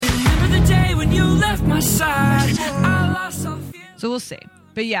side. I lost all feeling. So we'll see.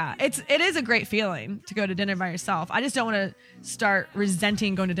 But yeah, it is a great feeling to go to dinner by yourself. I just don't want to start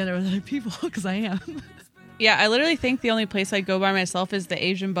resenting going to dinner with other people because I am. Yeah, I literally think the only place I'd go by myself is the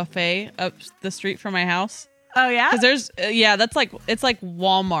Asian buffet up the street from my house. Oh yeah? Because there's it's like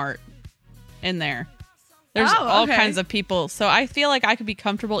Walmart in there. There's all kinds of people. So I feel like I could be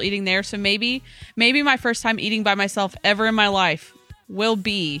comfortable eating there. So maybe my first time eating by myself ever in my life will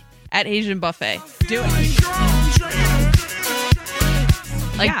be at Asian buffet. Do it.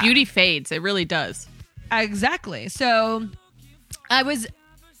 Like beauty fades. It really does. Exactly. So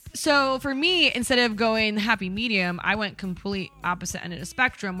for me, instead of going happy medium, I went complete opposite end of the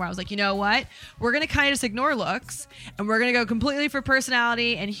spectrum where I was like, you know what? We're going to kind of just ignore looks and we're going to go completely for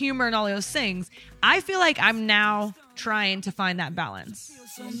personality and humor and all those things. I feel like I'm now trying to find that balance.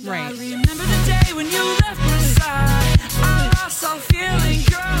 Right. Remember the day when you left my side. I lost all feeling,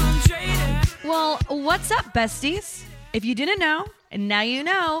 girl, I'm jaded. Well, what's up, besties? If you didn't know, and now you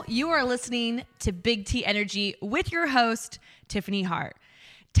know, you are listening to Big T Energy with your host, Tiffany Hart.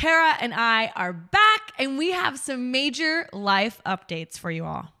 Tara and I are back, and we have some major life updates for you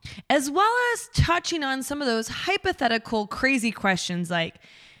all, as well as touching on some of those hypothetical crazy questions like,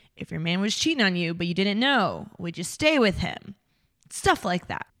 if your man was cheating on you, but you didn't know, would you stay with him? Stuff like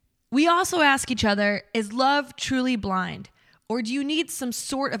that. We also ask each other, is love truly blind, or do you need some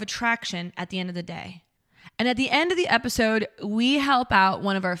sort of attraction at the end of the day? And at the end of the episode, we help out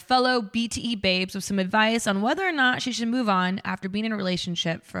one of our fellow BTE babes with some advice on whether or not she should move on after being in a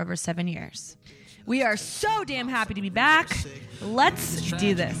relationship for over 7 years. We are so damn happy to be back. Let's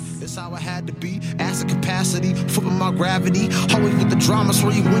do this. It's how I had to be. Acid capacity, flipping my gravity. Always with the drama, so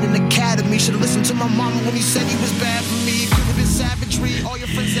you win an academy. Should've listened to my mama when he said he was bad for me. Could have been savagery. All your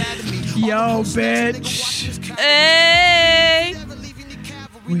friends added me. Yo, bitch. Hey!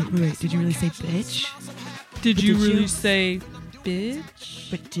 Wait. Did you really say bitch? Did you really say bitch?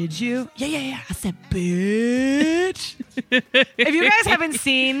 But did you? Yeah. I said bitch. If you guys haven't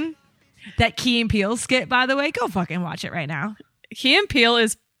seen that Key and Peele skit, by the way, go fucking watch it right now. Key and Peele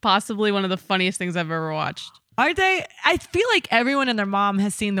is possibly one of the funniest things I've ever watched. Aren't they? I feel like everyone and their mom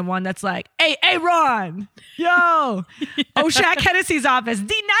has seen the one that's like, hey, Ron, yo, oh, Shaq Hennessy's office,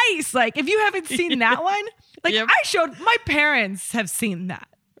 nice. Like, if you haven't seen that one, like my parents have seen that.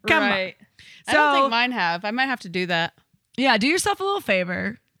 Come on. I don't think mine have. I might have to do that. Yeah, do yourself a little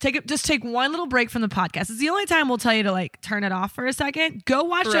favor. Just take one little break from the podcast. It's the only time we'll tell you to like turn it off for a second. Go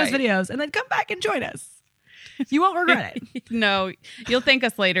watch those videos and then come back and join us. You won't regret it. No, you'll thank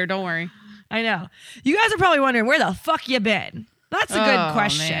us later. Don't worry. I know. You guys are probably wondering, where the fuck you been? That's a good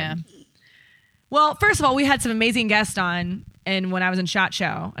question. Man. Well, first of all, we had some amazing guests on when I was in SHOT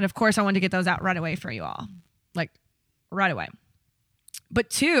Show. And of course, I wanted to get those out right away for you all. Like, right away. But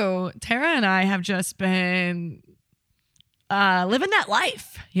two, Tara and I have just been living that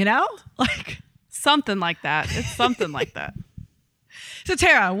life, you know? Like something like that. It's something like that. So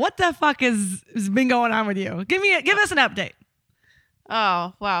Tara, what the fuck has been going on with you? Give us an update.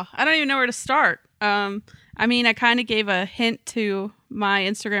 Oh, wow. I don't even know where to start. I mean, I kind of gave a hint to my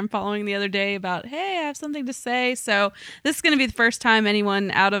Instagram following the other day about, hey, I have something to say. So this is going to be the first time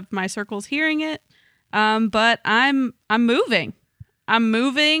anyone out of my circle's hearing it. But I'm moving. I'm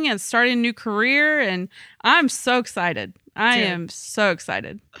moving and starting a new career, and I'm so excited. I am so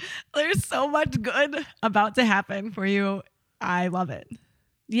excited. There's so much good about to happen for you. I love it.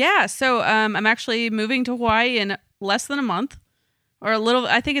 Yeah. So I'm actually moving to Hawaii in less than a month, or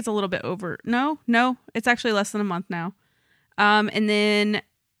I think it's a little bit over. No, it's actually less than a month now. And then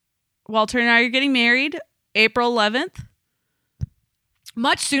Walter and I are getting married April 11th.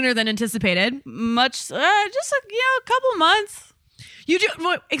 Much sooner than anticipated. Just a couple months. You do,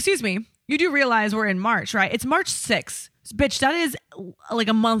 excuse me, you do realize we're in March, right? It's March 6th. Bitch, that is like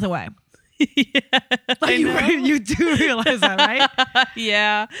a month away. Yeah, like you do realize that, right?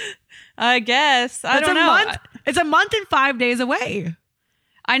 Yeah, I guess. I don't know. It's a month and 5 days away.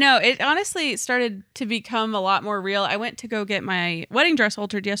 I know. It honestly started to become a lot more real. I went to go get my wedding dress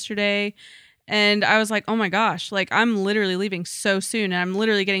altered yesterday, and I was like, oh my gosh, like I'm literally leaving so soon, and I'm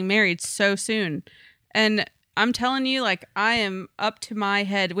literally getting married so soon. And I'm telling you, like, I am up to my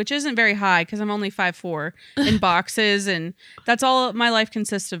head, which isn't very high because I'm only 5'4", in boxes. And that's all my life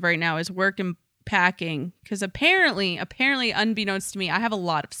consists of right now is work and packing. Because apparently, unbeknownst to me, I have a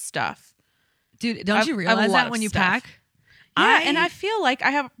lot of stuff. Dude, don't you realize that when you pack? Yeah, and I feel like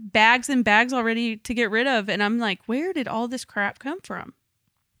I have bags and bags already to get rid of. And I'm like, where did all this crap come from?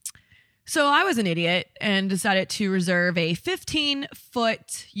 So I was an idiot and decided to reserve a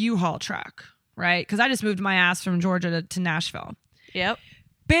 15-foot U-Haul truck. Right? Because I just moved my ass from Georgia to Nashville. Yep.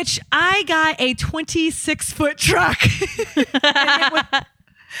 Bitch, I got a 26-foot truck.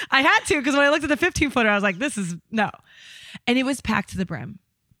 I had to, because when I looked at the 15-footer, I was like, this is no. And it was packed to the brim.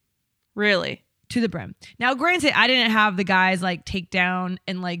 Really? To the brim. Now, granted, I didn't have the guys like take down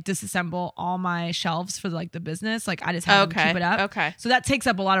and like disassemble all my shelves for like the business. Like I just had them keep it up. Okay. So that takes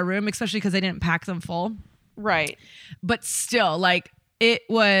up a lot of room, especially because they didn't pack them full. Right. But still, like it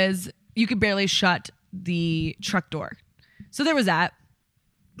was, you could barely shut the truck door. So there was that.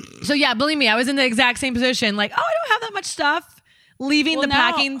 So yeah, believe me, I was in the exact same position. Like, oh, I don't have that much stuff. Leaving the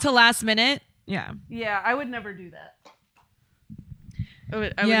packing to last minute. Yeah. Yeah, I would never do that. I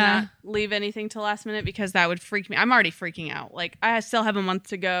would not leave anything to last minute because that would freak me. I'm already freaking out. Like I still have a month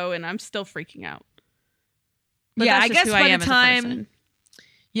to go and I'm still freaking out. But yeah, that's I just guess who by I am the as a time, person.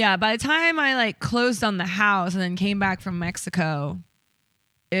 yeah, by the time I like closed on the house and then came back from Mexico,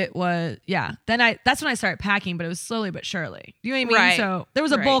 it was, yeah. Then that's when I started packing, but it was slowly but surely. You know what I mean? Right. So there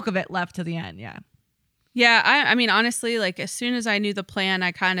was a Right. bulk of it left to the end. Yeah. Yeah, I mean, honestly, like as soon as I knew the plan,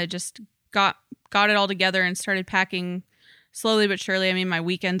 I kind of just got it all together and started packing slowly but surely. I mean, my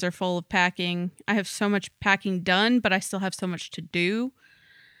weekends are full of packing. I have so much packing done, but I still have so much to do.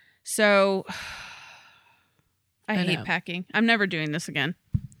 So I hate know. packing. I'm never doing this again.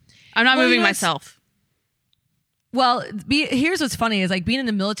 I'm not Well, moving you know what's- myself. Well, here's what's funny is like being in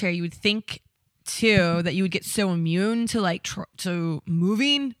the military, you would think too that you would get so immune to like to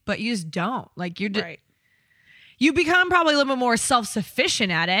moving, but you just don't. Like you're just, Right. you become probably a little bit more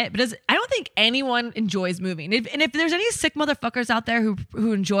self-sufficient at it, but I don't think anyone enjoys moving. And if there's any sick motherfuckers out there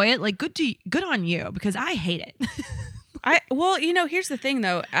who enjoy it, like good on you, because I hate it. Well, here's the thing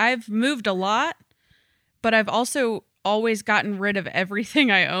though. I've moved a lot, but I've also always gotten rid of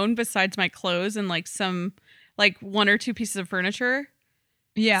everything I own besides my clothes and like some like one or two pieces of furniture.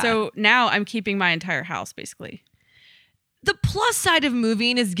 Yeah. So now I'm keeping my entire house basically. The plus side of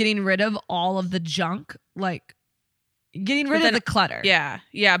moving is getting rid of all of the junk, like getting rid of the clutter. Yeah.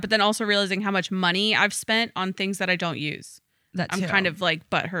 Yeah. But then also realizing how much money I've spent on things that I don't use. That I'm too. kind of like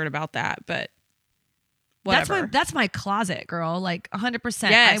butthurt about that, but whatever. That's my closet, girl. Like 100%.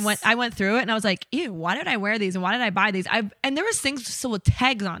 Yes. I went through it and I was like, ew, why did I wear these and why did I buy these? And there was things still with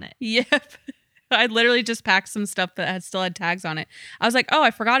tags on it. Yep. I literally just packed some stuff that still had tags on it. I was like, oh, I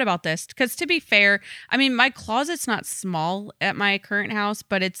forgot about this. Because to be fair, I mean, my closet's not small at my current house,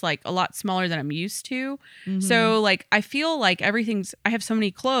 but it's like a lot smaller than I'm used to. Mm-hmm. So like, I feel like I have so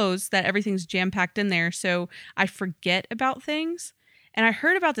many clothes that everything's jam packed in there. So I forget about things. And I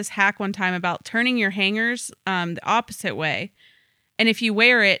heard about this hack one time about turning your hangers the opposite way. And if you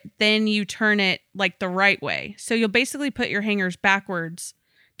wear it, then you turn it like the right way. So you'll basically put your hangers backwards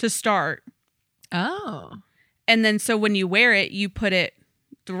to start. Oh. And then so when you wear it, you put it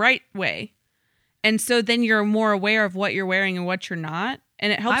the right way. And so then you're more aware of what you're wearing and what you're not.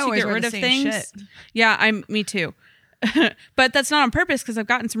 And it helps you always get wear rid the of same things. shit. Yeah, me too. But that's not on purpose because I've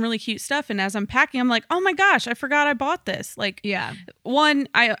gotten some really cute stuff. And as I'm packing, I'm like, oh my gosh, I forgot I bought this. Like, Yeah. one,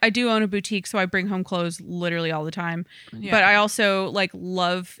 I do own a boutique, so I bring home clothes literally all the time. Yeah. But I also like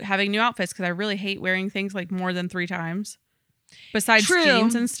love having new outfits because I really hate wearing things like more than 3 times. Besides True.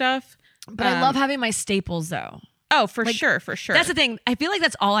 jeans and stuff. But I love having my staples though. Oh, for Like, sure. That's the thing. I feel like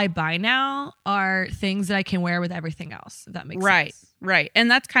that's all I buy now are things that I can wear with everything else, if that makes Right, sense. right.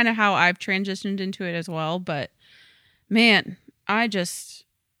 And that's kind of how I've transitioned into it as well. But man, I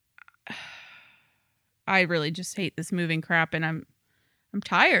really just hate this moving crap, and I'm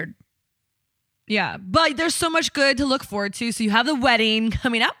tired. Yeah. But there's so much good to look forward to. So you have the wedding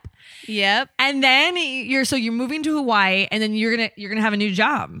coming up. Yep, And then you're moving to Hawaii and then you're gonna have a new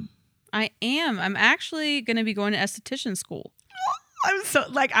job. I am. I'm actually going to be going to esthetician school. I'm so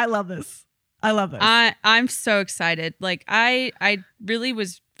like I love this. I love this. I'm so excited. Like I really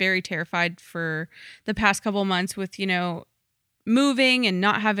was very terrified for the past couple of months with, moving and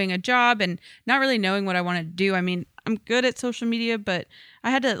not having a job and not really knowing what I wanted to do. I mean, I'm good at social media, but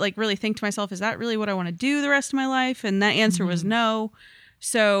I had to like really think to myself, is that really what I want to do the rest of my life? And that answer was no.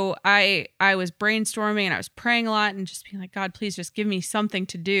 So I was brainstorming and I was praying a lot and just being like, God, please just give me something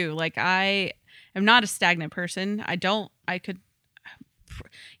to do. Like I am not a stagnant person.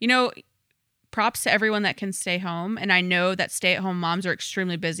 Props to everyone that can stay home. And I know that stay-at-home moms are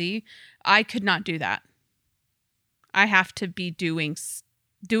extremely busy. I could not do that. I have to be doing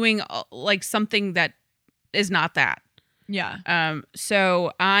like something that is not that. yeah.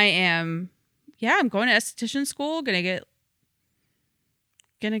 So I'm going to esthetician school, gonna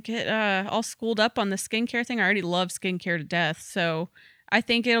get all schooled up on the skincare thing. I already love skincare to death. So I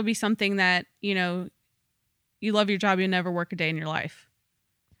think it'll be something that, you love your job, you'll never work a day in your life.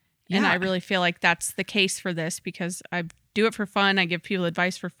 And Yeah. I really feel like that's the case for this because I've do it for fun. I give people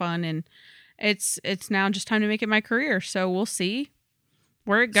advice for fun, and it's now just time to make it my career. So we'll see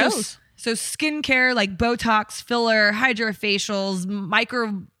where it goes. So skincare, like Botox, filler, hydrofacials,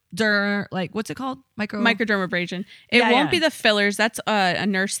 like what's it called? Microdermabrasion. It Yeah, won't yeah. be the fillers. That's a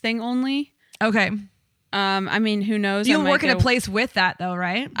nurse thing only. Okay. I mean, who knows? You'll I might work in a go- place with that though,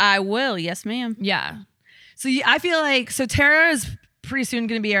 right? I will. Yes, ma'am. Yeah. So I feel like Tara is pretty soon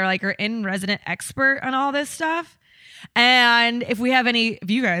going to be our in-resident expert on all this stuff. And if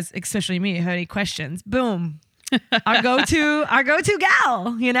you guys, especially me, have any questions, boom, our go-to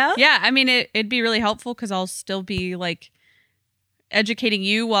gal, you know? Yeah, I mean, it'd be really helpful because I'll still be like educating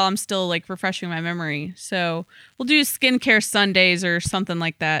you while I'm still like refreshing my memory. So we'll do skincare Sundays or something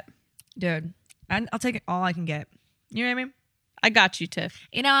like that. Dude, I'll take it all I can get. You know what I mean? I got you, Tiff.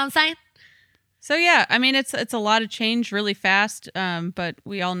 You know what I'm saying? So yeah, I mean, it's a lot of change really fast. But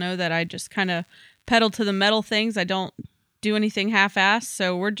we all know that I just kind of pedal to the metal things. I don't do anything half-assed.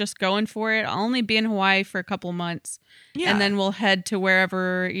 So we're just going for it. I'll only be in Hawaii for a couple of months. Yeah. And then we'll head to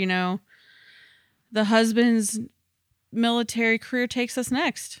wherever, the husband's military career takes us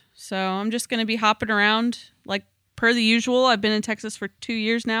next. So I'm just going to be hopping around like per the usual. I've been in Texas for 2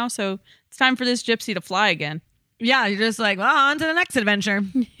 years now. So it's time for this gypsy to fly again. Yeah, you're just like, well, on to the next adventure.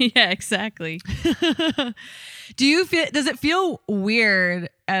 Yeah, exactly. Does it feel weird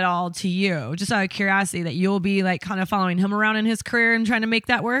at all to you, just out of curiosity, that you'll be like kind of following him around in his career and trying to make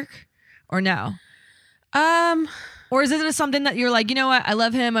that work, or no? Or is it just something that you're like, you know what, I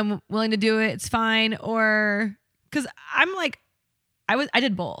love him, I'm willing to do it, it's fine? Or because I'm like, I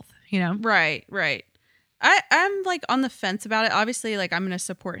did both, you know? Right. I'm like on the fence about it. Obviously, like I'm going to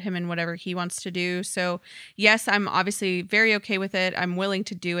support him in whatever he wants to do. So yes, I'm obviously very okay with it. I'm willing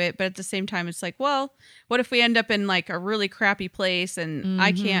to do it. But at the same time, it's like, well, what if we end up in like a really crappy place and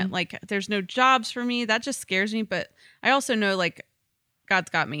I can't, like, there's no jobs for me? That just scares me. But I also know like God's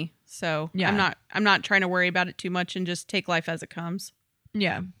got me. So Yeah. I'm not trying to worry about it too much and just take life as it comes.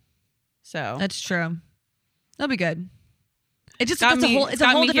 Yeah, So that's true. That'll be good. It just got it's me, a whole it's a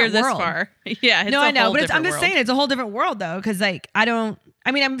got whole me here different this world. far. Yeah. It's No, a I know, whole but I'm different just world. saying it's a whole different world though, because like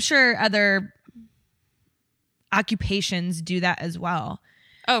I'm sure other occupations do that as well.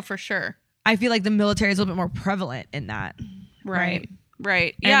 Oh, for sure. I feel like the military is a little bit more prevalent in that. Right.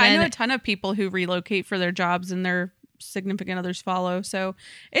 And Yeah, I know then- a ton of people who relocate for their jobs and their significant others follow. So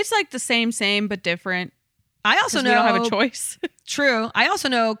it's like the same, but different. I also 'Cause know we don't have a choice. True. I also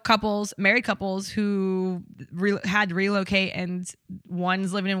know married couples who had to relocate, and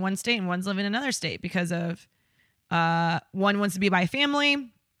one's living in one state and one's living in another state because of one wants to be by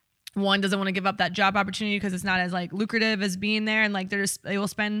family. One doesn't want to give up that job opportunity because it's not as like lucrative as being there, and like they will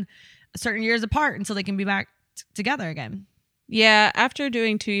spend certain years apart until they can be back together again. Yeah, after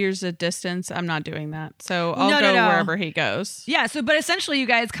doing 2 years of distance, I'm not doing that. So I'll go No. wherever he goes. Yeah. So, but essentially, you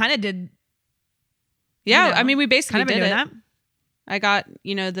guys kind of did. Yeah, you know, I mean, we basically kind of been did doing it. that. I got,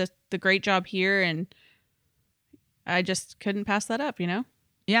 the great job here, and I just couldn't pass that up,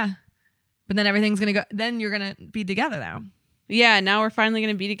 Yeah. But then everything's gonna go. Then you're gonna be together now. Yeah, now we're finally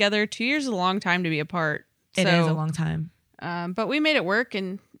going to be together. 2 years is a long time to be apart. It is a long time. But we made it work.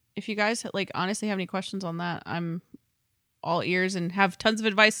 And if you guys like honestly have any questions on that, I'm all ears and have tons of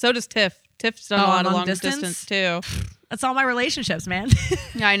advice. So does Tiff. Tiff's done a lot of long distance too. That's all my relationships, man.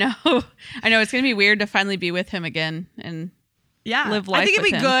 I know. It's going to be weird to finally be with him again. And Yeah, live I life think it'd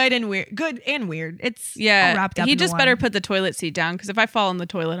be with him. good and weird. It's all yeah, wrapped up. he into just one. better put the toilet seat down because if I fall in the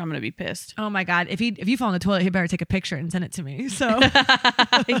toilet, I'm going to be pissed. Oh my god, if you fall in the toilet, he better take a picture and send it to me. So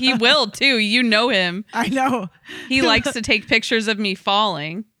He will too. You know him. I know He likes to take pictures of me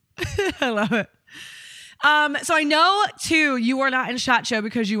falling. I love it. So I know too, you were not in SHOT Show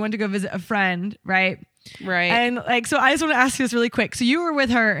because you went to go visit a friend, right? Right. And like, so I just want to ask you this really quick. So you were with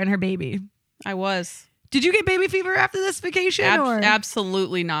her and her baby. I was. Did you get baby fever after this vacation? or?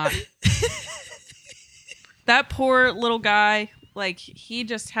 Absolutely not. That poor little guy, like he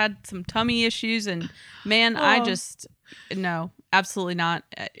just had some tummy issues, and man, no, absolutely not.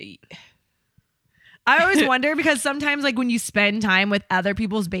 I always wonder because sometimes like when you spend time with other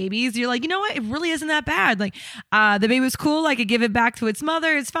people's babies, you're like, you know what? It really isn't that bad. Like the baby was cool. I could give it back to its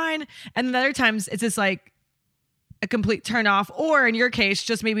mother. It's fine. And then other times it's just like a complete turn off, or in your case,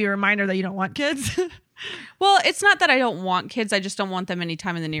 just maybe a reminder that you don't want kids. Well, it's not that I don't want kids. I just don't want them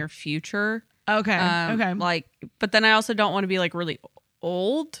anytime in the near future. Okay. Okay. Like, but then I also don't want to be like really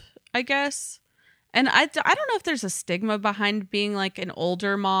old, I guess. And I don't know if there's a stigma behind being like an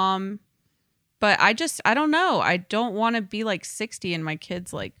older mom, but I don't know. I don't want to be like 60 and my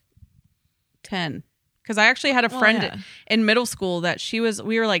kid's like 10. Because I actually had a friend yeah. in middle school that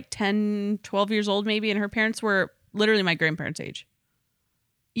we were like 10, 12 years old maybe, and her parents were literally my grandparents' age.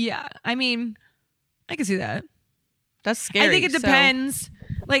 Yeah. I mean, I can see that. That's scary. I think it So- depends.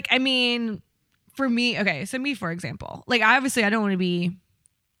 Like, I mean, for me, okay, so me, for example, like, obviously I don't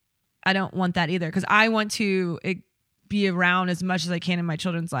want that either, because I want to be around as much as I can in my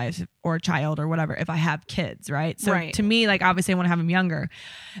children's lives or child or whatever if I have kids, right? So Right. to me, like, obviously I want to have them younger.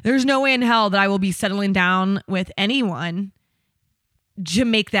 There's no way in hell that I will be settling down with anyone to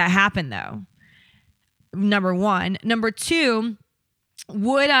make that happen, though. Number one. Number two,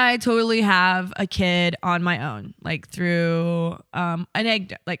 would I totally have a kid on my own, like through an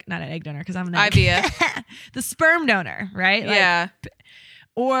egg, like not an egg donor, because I'm an egg. IVF. The sperm donor, right? Like, Yeah.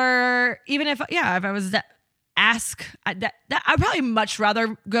 or even if I was to ask, I'd probably much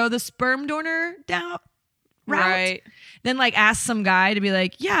rather go the sperm donor route Right. than like ask some guy to be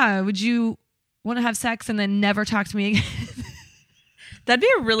like, yeah, would you want to have sex and then never talk to me again? That'd be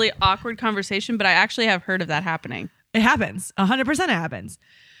a really awkward conversation, but I actually have heard of that happening. It happens. 100% it happens.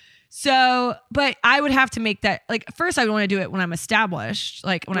 So, but I would have to make that, like, first I would want to do it when I'm established,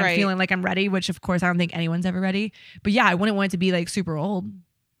 like when I'm Right. feeling like I'm ready, which of course I don't think anyone's ever ready. But yeah, I wouldn't want it to be like super old.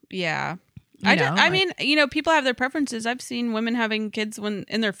 Yeah. You know, I like- mean, people have their preferences. I've seen women having kids when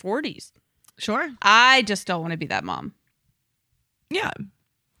in their 40s. Sure. I just don't want to be that mom. Yeah.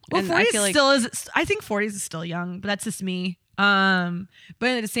 Well, And 40 I feel like- still is, I think 40s is still young, but that's just me. But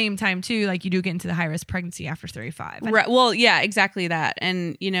at the same time too, like you do get into the high risk pregnancy after 35. Right. Well, yeah, exactly that.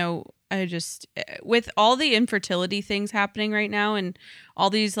 And, I just, with all the infertility things happening right now and all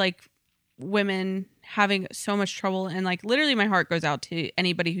these like women having so much trouble, and like literally my heart goes out to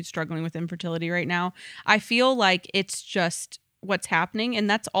anybody who's struggling with infertility right now. I feel like it's just what's happening. And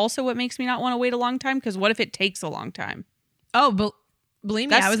that's also what makes me not want to wait a long time. Because what if it takes a long time? Oh, but believe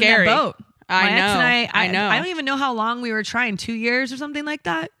me, That's I was scary. in that boat. I My ex know. and I know. I don't even know how long we were trying, 2 years or something like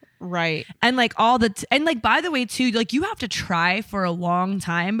that. Right. And like and like, by the way too, like you have to try for a long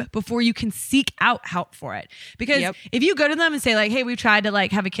time before you can seek out help for it. Because Yep. if you go to them and say like, hey, we've tried to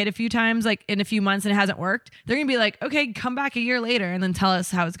like have a kid a few times, like in a few months and it hasn't worked, they're going to be like, okay, come back a year later and then tell us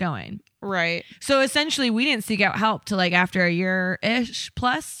how it's going. Right. So essentially we didn't seek out help till like after a year-ish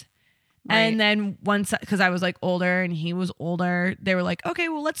plus. Right. And then once, because I was like older and he was older, they were like, okay,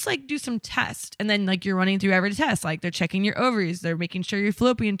 well, let's like do some tests. And then like you're running through every test. Like they're checking your ovaries, they're making sure your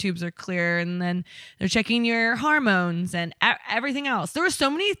fallopian tubes are clear, and then they're checking your hormones and everything else. There were so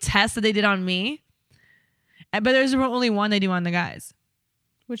many tests that they did on me, but there's only one they do on the guys.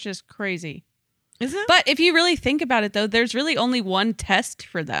 Which is crazy. Isn't it? But if you really think about it, though, there's really only one test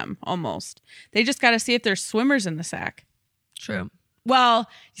for them almost. They just got to see if there's swimmers in the sack. True. Well,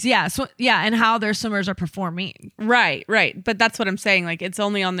 yeah. So, yeah. And how their swimmers are performing. Right, right. But that's what I'm saying. Like, it's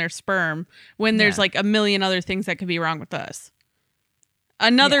only on their sperm when there's Yeah. like a million other things that could be wrong with us.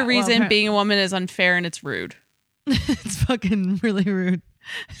 Another Yeah, well, reason being a woman is unfair and it's rude. It's fucking really rude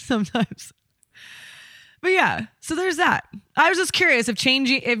sometimes. But yeah, so there's that. I was just curious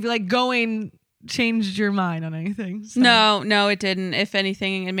if like going changed your mind on anything. So, No, it didn't. If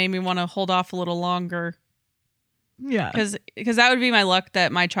anything, it made me want to hold off a little longer. Yeah. Because that would be my luck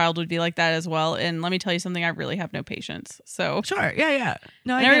that my child would be like that as well. And let me tell you something, I really have no patience. So Sure. Yeah. Yeah.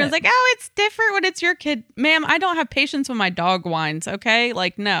 No, I and get everyone's it. like, oh, it's different when it's your kid. Ma'am, I don't have patience when my dog whines, okay?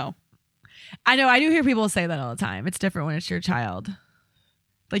 Like, no. I know. I do hear people say that all the time. It's different when it's your child.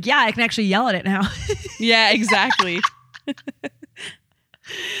 Like, yeah, I can actually yell at it now. Yeah, exactly.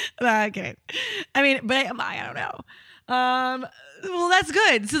 Okay. I mean, but I don't know. Well, that's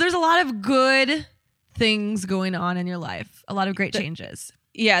good. So there's a lot of good things going on in your life. A lot of great changes.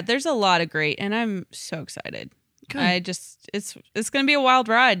 Yeah, there's a lot of great, and I'm so excited. Good. It's going to be a wild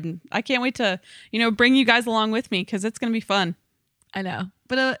ride. And I can't wait to, bring you guys along with me because it's going to be fun. I know,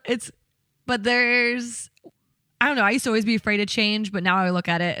 but there's, I don't know. I used to always be afraid of change, but now I look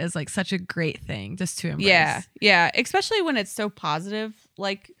at it as like such a great thing just to embrace. Yeah. Especially when it's so positive,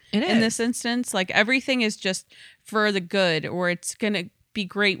 like It in is. this instance, like everything is just for the good, or it's going to be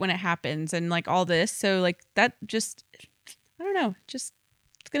great when it happens, and like all this. So like that just, I don't know, just,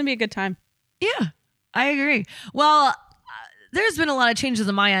 it's going to be a good time. Yeah, I agree. Well, there's been a lot of changes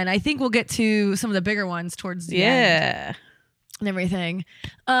on my end. I think we'll get to some of the bigger ones towards the end Yeah. and everything.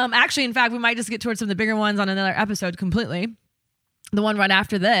 Actually, in fact, we might just get towards some of the bigger ones on another episode completely. The one right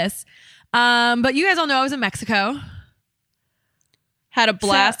after this. But you guys all know I was in Mexico. Had a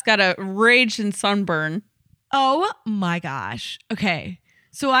blast, got a raging sunburn. Oh my gosh. Okay.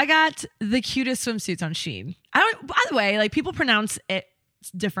 So I got the cutest swimsuits on Shein. By the way, like people pronounce it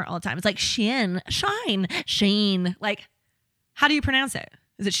different all the time. It's like Sheen. Like, how do you pronounce it?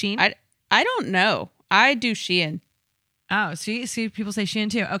 Is it Sheen? I don't know. I do Shein. Oh, see, people say Shein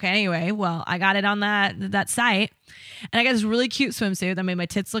too. Okay, anyway, well, I got it on that site, and I got this really cute swimsuit that made my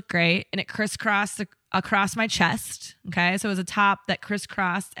tits look great, and it crisscrossed across my chest. Okay, so it was a top that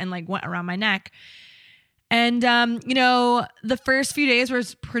crisscrossed and like went around my neck. And the first few days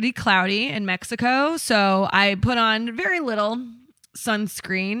was pretty cloudy in Mexico, so I put on very little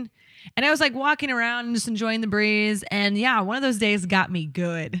sunscreen, and I was like walking around and just enjoying the breeze. And yeah, one of those days got me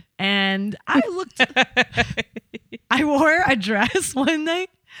good, and I wore a dress one night,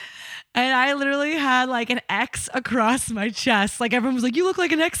 and I literally had like an X across my chest. Like everyone was like, "You look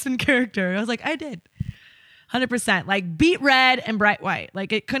like an X-Men character." I was like, "I did, 100%." Like beet red and bright white.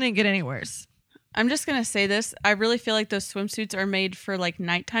 Like it couldn't get any worse. I'm just going to say this. I really feel like those swimsuits are made for like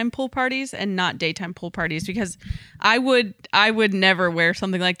nighttime pool parties and not daytime pool parties, because I would never wear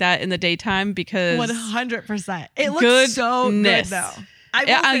something like that in the daytime because 100%. It looks so good though.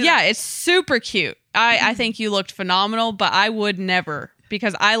 Yeah, it's super cute. I think you looked phenomenal, but I would never,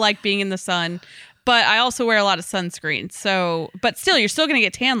 because I like being in the sun, but I also wear a lot of sunscreen. So, but still, you're still going to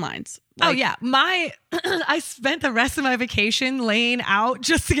get tan lines. Oh yeah, I spent the rest of my vacation laying out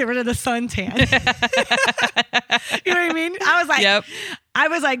just to get rid of the suntan. You know what I mean? I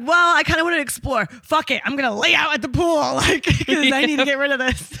was like, well, I kind of want to explore. Fuck it, I'm gonna lay out at the pool, like, because I need to get rid of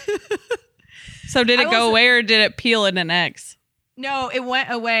this. So did it go away, or did it peel in an X? No, it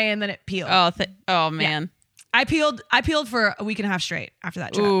went away and then it peeled. Oh man, yeah. I peeled for a week and a half straight after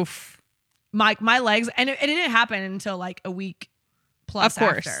that trip. Oof. My legs, and it didn't happen until like a week plus.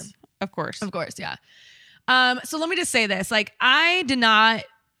 Of course, yeah. So let me just say this. Like, I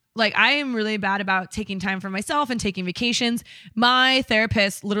am really bad about taking time for myself and taking vacations. My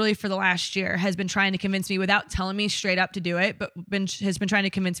therapist literally for the last year has been trying to convince me, without telling me straight up to do it, but has been trying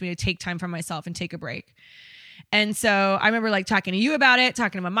to convince me to take time for myself and take a break. And so I remember like talking to you about it,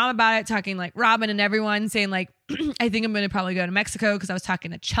 talking to my mom about it, talking like Robin and everyone, saying like, I think I'm going to probably go to Mexico, because I was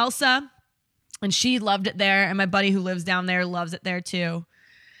talking to Chelsea and she loved it there. And my buddy who lives down there loves it there too.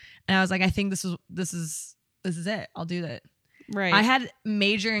 And I was like, I think this is it. I'll do that. Right. I had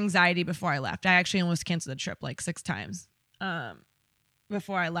major anxiety before I left. I actually almost canceled the trip like 6 times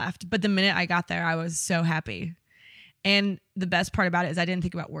before I left. But the minute I got there, I was so happy. And the best part about it is I didn't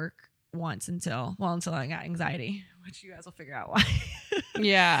think about work once until I got anxiety, which you guys will figure out why.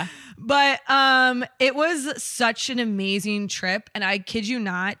 Yeah. But it was such an amazing trip, and I kid you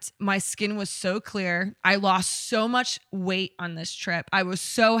not, my skin was so clear. I lost so much weight on this trip. I was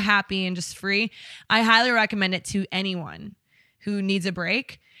so happy and just free. I highly recommend it to anyone who needs a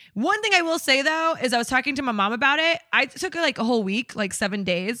break. One thing I will say though is I was talking to my mom about it. I took like a whole week, like 7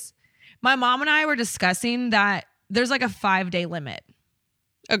 days. My mom and I were discussing that there's like a 5-day limit.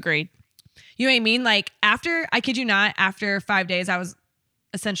 Agreed. You know what I mean? Like I kid you not, after 5 days, I was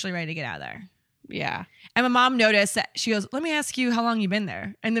essentially ready to get out of there. Yeah. And my mom noticed that. She goes, let me ask you how long you've been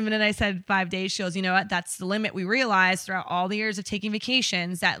there. And the minute I said 5 days, she goes, you know what? That's the limit. We realized throughout all the years of taking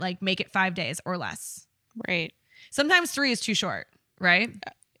vacations that like make it 5 days or less. Right. Sometimes 3 is too short, right?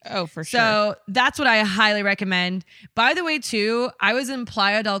 Oh, for sure. So that's what I highly recommend. By the way, too, I was in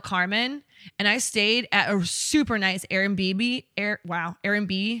Playa del Carmen and I stayed at a super nice Airbnb.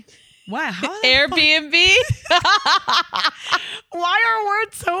 Airbnb. Wow. Airbnb? Why are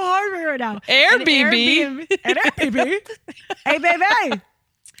words so hard right now? Airbnb. An Airbnb. Hey, baby.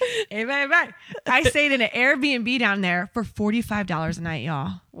 Hey, baby. I stayed in an Airbnb down there for $45 a night,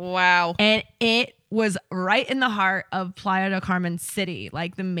 y'all. Wow. And it was right in the heart of Playa del Carmen City,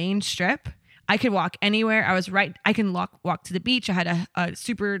 like the main strip. I could walk anywhere. I can walk to the beach. I had a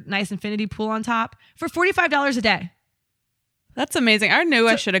super nice infinity pool on top for $45 a day. That's amazing. I knew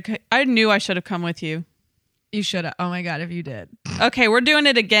I should have come with you. You should have. Oh my God, if you did. Okay, we're doing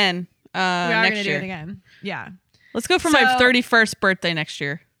it again We are next gonna year. do it again. Yeah. Let's go for my 31st birthday next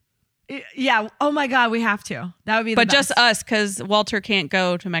year. Yeah. Oh my God, we have to. That would be the But best. just us, because Walter can't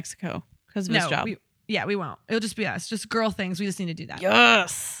go to Mexico because of his job. We won't. It'll just be us. Just girl things. We just need to do that.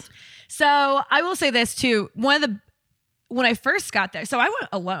 Yes. So I will say this too. When I first got there, so I went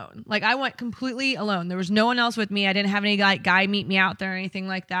alone. Like I went completely alone. There was no one else with me. I didn't have any guy meet me out there or anything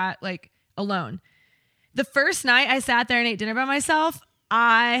like that. Like alone. The first night I sat there and ate dinner by myself,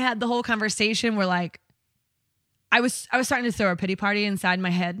 I had the whole conversation where like I was starting to throw a pity party inside my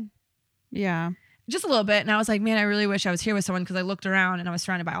head. Yeah. Just a little bit. And I was like, man, I really wish I was here with someone, because I looked around and I was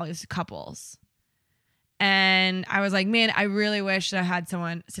surrounded by all these couples. And I was like, man, I really wish that I had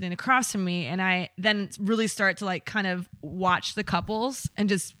someone sitting across from me. And I then really start to like kind of watch the couples and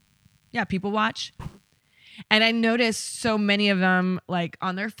just, people watch. And I noticed so many of them like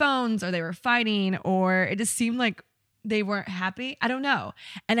on their phones, or they were fighting, or it just seemed like they weren't happy. I don't know.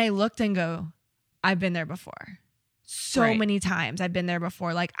 And I looked and go, I've been there before. so Right. many times I've been there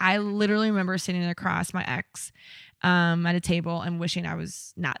before. Like I literally remember sitting across my ex at a table and wishing I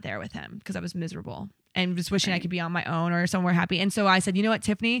was not there with him because I was miserable and just wishing I could be on my own or somewhere happy. And so I said, you know what,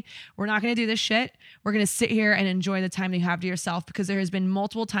 Tiffany, we're not going to do this shit. We're going to sit here and enjoy the time that you have to yourself, because there has been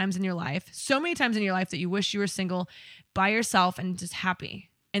multiple times in your life, so many times in your life, that you wish you were single by yourself and just happy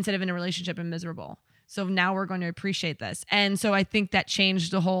instead of in a relationship and miserable. So now we're going to appreciate this. And so I think that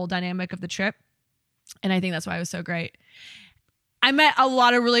changed the whole dynamic of the trip. And I think that's why it was so great. I met a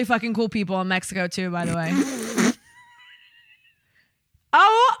lot of really fucking cool people in Mexico too, by the way.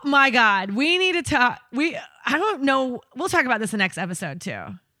 Oh my God. We need to talk. I don't know. We'll talk about this in the next episode too.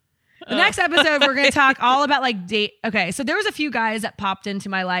 The next episode, we're going to talk all about like date. Okay. So there was a few guys that popped into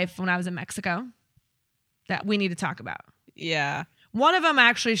my life when I was in Mexico that we need to talk about. Yeah. One of them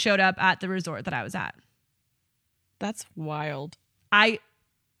actually showed up at the resort that I was at. That's wild. I'm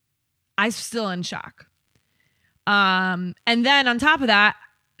still in shock. And then on top of that,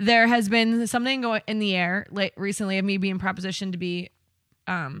 there has been something going in the air recently of me being propositioned to be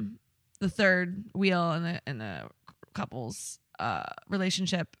the third wheel in the couple's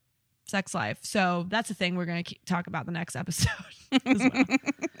relationship, sex life. So that's a thing we're going to talk about the next episode as well,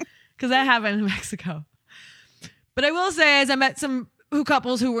 because that happened in Mexico. But I will say, as I met some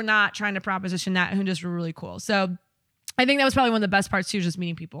couples who were not trying to proposition that, who just were really cool. So I think that was probably one of the best parts too, just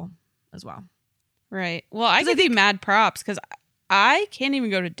meeting people as well. Right. Well, I give you mad props because I can't even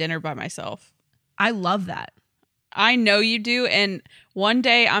go to dinner by myself. I love that. I know you do. And one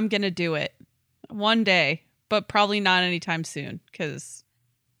day I'm going to do it. One day, but probably not anytime soon. Because,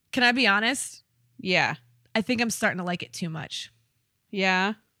 can I be honest? Yeah. I think I'm starting to like it too much.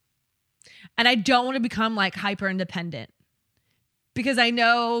 Yeah. And I don't want to become like hyper independent, because I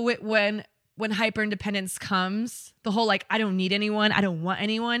know when hyper independence comes, the whole like, I don't need anyone, I don't want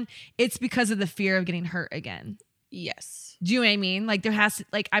anyone, it's because of the fear of getting hurt again. Yes. Do you know what I mean? Like there has to,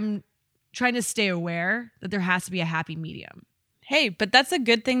 like, I'm trying to stay aware that there has to be a happy medium. Hey, but that's a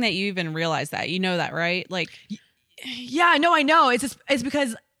good thing that you even realize that. You know that, right? Like, yeah, no, I know. It's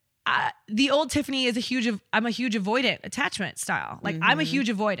because the old Tiffany is I'm a huge avoidant attachment style. Like I'm a huge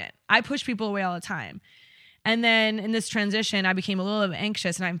avoidant. I push people away all the time. And then in this transition, I became a little bit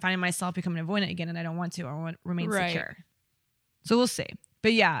anxious, and I'm finding myself becoming avoidant again, and I don't want to. I want to remain secure. So we'll see.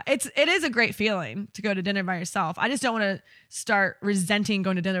 But yeah, it is a great feeling to go to dinner by yourself. I just don't want to start resenting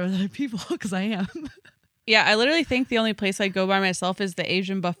going to dinner with other people, because I am. Yeah, I literally think the only place I'd go by myself is the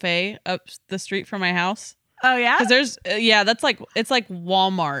Asian buffet up the street from my house. Oh yeah? Because there's it's like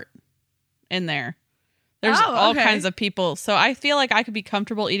Walmart in there. There's all kinds of people. So I feel like I could be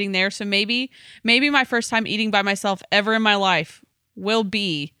comfortable eating there. So maybe my first time eating by myself ever in my life will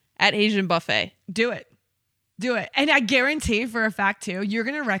be at Asian buffet. Do it. And I guarantee for a fact too, you're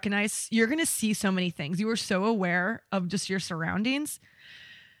going to see so many things. You are so aware of just your surroundings.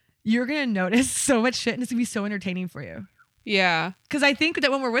 You're going to notice so much shit, and it's going to be so entertaining for you. Yeah. Because I think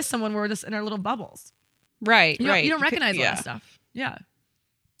that when we're with someone, we're just in our little bubbles. Right, You right. don't recognize a lot of stuff. Yeah.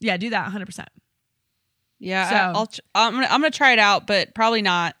 Yeah, do that 100%. Yeah, So- I'm gonna try it out, but probably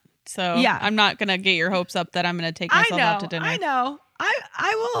not. So Yeah. I'm not gonna get your hopes up that I'm gonna take myself out to dinner. I know.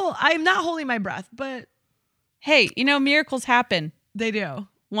 I will. I'm not holding my breath, but Hey, miracles happen they do.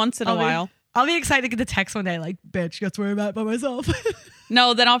 once in a while. I'll be excited to get the text one day like, bitch, guess where I'm at by myself.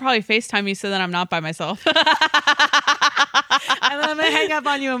 No, then I'll probably FaceTime you so then I'm not by myself. And then I'm going to hang up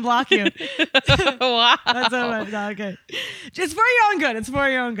on you and block you. Wow. That's so much. No, okay. It's for your own good. It's for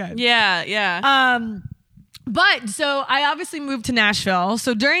your own good. Yeah. But so I obviously moved to Nashville.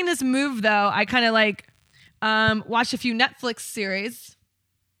 So during this move, though, I kind of like watched a few Netflix series,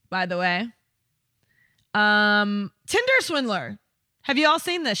 by the way. Tinder Swindler. Have you all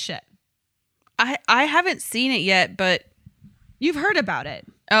seen this shit? I haven't seen it yet, but You've heard about it.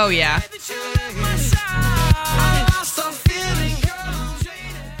 oh yeah. That you left my side. I lost all feeling, girl, I'm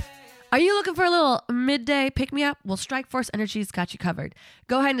jaded. Are you looking for a little midday pick-me-up? Well, Strikeforce Energy's got you covered.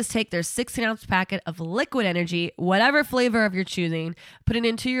 Go ahead and just take their 16-ounce packet of liquid energy, whatever flavor of your choosing, put it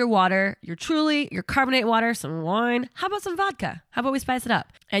into your water, your Truly, your carbonate water, some wine. How about some vodka? How about we spice it up?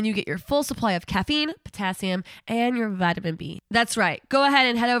 And you get your full supply of caffeine, potassium, and your vitamin B. That's right. Go ahead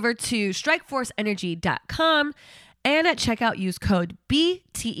and head over to strikeforceenergy.com. And at checkout, use code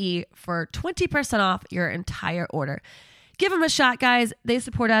BTE for 20% off your entire order. Give them a shot, guys. They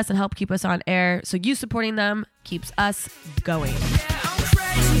support us and help keep us on air. So you supporting them keeps us going. Yeah, I'm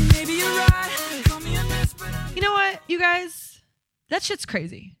crazy. Maybe you're right. Call me a mess, but I'm You know what, you guys? That shit's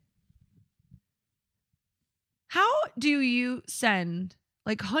crazy. How do you send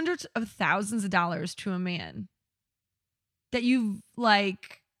like hundreds of thousands of dollars to a man that you've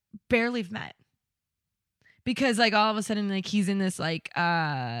like barely met? because like all of a sudden like he's in this like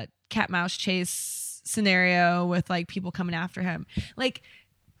cat mouse chase scenario with like people coming after him, like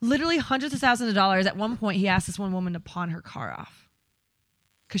literally hundreds of thousands of dollars. At one point he asked this one woman to pawn her car off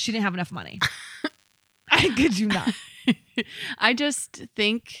because she didn't have enough money. I kid you not. I just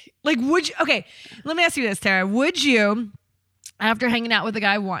think, Like, would you, okay, let me ask you this, Tara, would you, after hanging out with a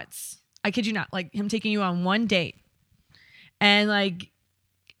guy once, I kid you not, like him taking you on one date and like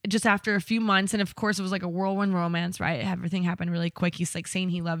just after a few months, and of course it was like a whirlwind romance, right? Everything happened really quick. He's like saying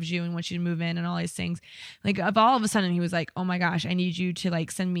he loves you and wants you to move in and all these things. Like if all of a sudden he was like, oh my gosh, I need you to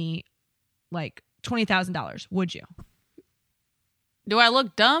like send me like $20,000. Would you? do I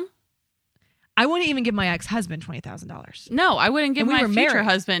look dumb? I wouldn't even give my ex-husband $20,000. No, I wouldn't give And we my were future married.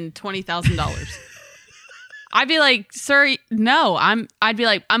 husband $20,000. I'd be like, sir, no. I'd be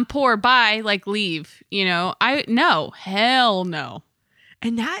like, I'm poor. Bye. Like, leave. You know, no, hell no.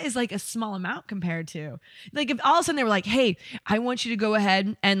 And that is like a small amount compared to like if all of a sudden they were like, hey, I want you to go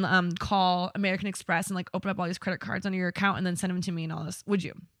ahead and call American Express and like open up all these credit cards under your account and then send them to me and all this. Would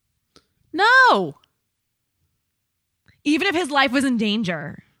you? No, Even if his life was in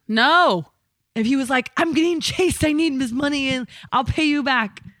danger. no, If he was like, I'm getting chased, I need this money and I'll pay you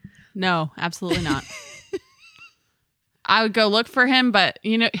back. no, absolutely not. I would go look for him, but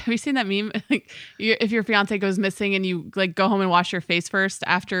you know, have you seen that meme? Like, if your fiance goes missing and you like go home and wash your face first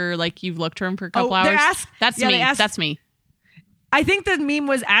after like you've looked for him for a couple they hours. That's yeah, me. they asked- That's me. I think the meme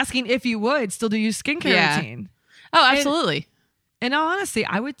was asking if you would still do your skincare Yeah. routine. Oh, absolutely. In all honesty,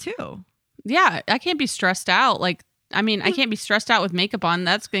 I would too. Yeah, I can't be stressed out. Like, I mean, I can't be stressed out with makeup on.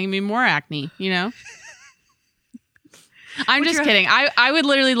 That's going to be more acne, you know? I'm just kidding. I would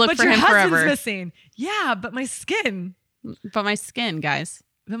literally look But for your him husband's forever. missing. Yeah, but my skin. But my skin, guys.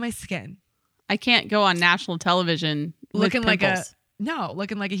 But my skin. I can't go on national television Looking with like pimples.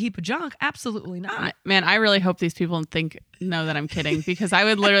 looking like a heap of junk. Absolutely not. Man, I really hope these people know that I'm kidding because I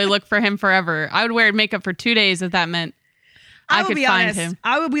would literally look for him forever. I would wear makeup for 2 days if that meant I will could be find honest, him.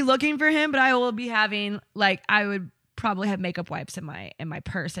 I would be looking for him, but I will be having like I would probably have makeup wipes in my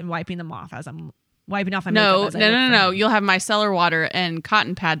purse and wiping them off as I'm wiping off my No, makeup. as I no, look no, for no. him. You'll have micellar water and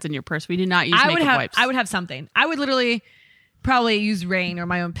cotton pads in your purse. We do not use makeup wipes. I would have something. I would literally probably use Rain or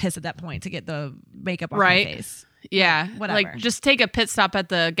my own piss at that point to get the makeup off Right. my face. Yeah. Whatever. Like, just take a pit stop at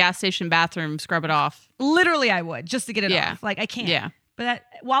the gas station bathroom, scrub it off. Literally, I would just to get it Yeah. off. Like I can't. Yeah. But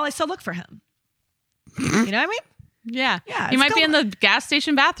while I still look for him, you know what I mean? Yeah. Yeah, You it's might be in still- the gas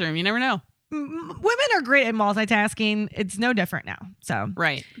station bathroom. You never know. Women are great at multitasking. It's no different now. So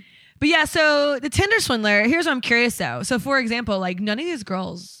Right. But yeah, so the Tinder swindler, here's what I'm curious though. So for example, like none of these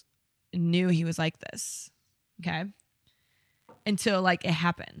girls knew he was like this. Okay. Until like it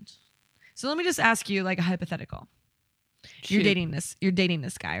happened. So let me just ask you like a hypothetical. You're Shoot. dating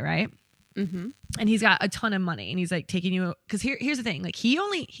this guy, right? Mm-hmm. And he's got a ton of money and he's like taking you because here's the thing, like he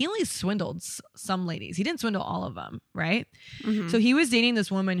only swindled some ladies. He didn't swindle all of them, right? Mm-hmm. So he was dating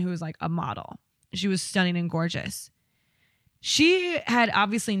this woman who was like a model. She was stunning and gorgeous. She had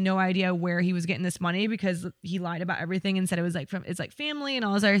obviously no idea where he was getting this money because he lied about everything and said it was like it's like family and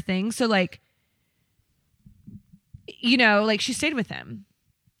all those other things. So like, you know, like she stayed with him,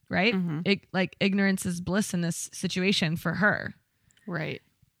 right? Mhm. Like ignorance is bliss in this situation for her. Right.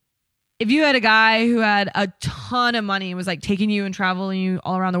 If you had a guy who had a ton of money and was like taking you and traveling you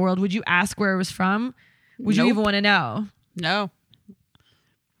all around the world, would you ask where it was from? Would you Nope. even want to know? No.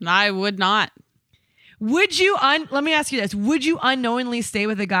 I would not. Would you let me ask you this. Would you unknowingly stay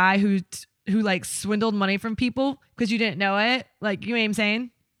with a guy who like swindled money from people because you didn't know it? Like, you know what I'm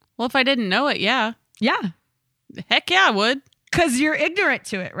saying? Well, if I didn't know it, yeah. Yeah. Heck yeah, I would. Because you're ignorant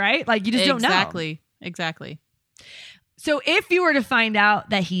to it, right? Like you just don't know. Exactly. So if you were to find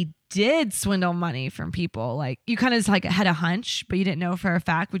out that he did swindle money from people, like you kind of just like had a hunch, but you didn't know for a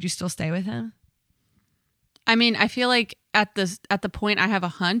fact, would you still stay with him? I mean, I feel like at the point I have a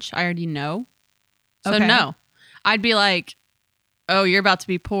hunch, I already know. So Okay. no. I'd be like, oh, you're about to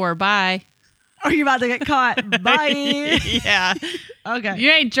be poor. Bye. Are you about to get caught? Bye. Yeah. Okay. You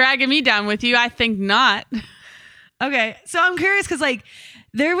ain't dragging me down with you. I think not. Okay, so I'm curious because like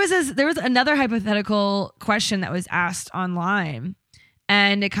there was another hypothetical question that was asked online,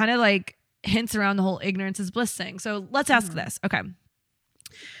 and it kind of like hints around the whole ignorance is bliss thing. So let's ask this. Okay,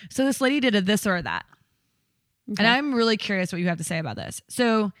 so this lady did a this or a that, and I'm really curious what you have to say about this.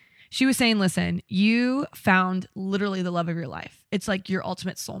 So she was saying, listen, you found literally the love of your life. It's like your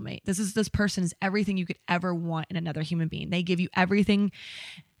ultimate soulmate. This person is everything you could ever want in another human being. They give you everything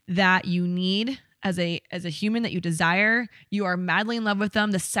that you need as a human, that you desire. You are madly in love with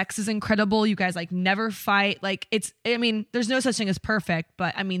them. The sex is incredible. You guys like never fight. Like there's no such thing as perfect,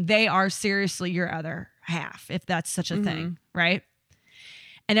 but I mean, they are seriously your other half, if that's such a thing, right?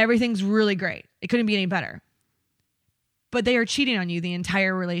 And everything's really great. It couldn't be any better. But they are cheating on you the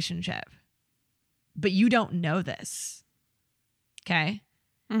entire relationship. But you don't know this. Okay?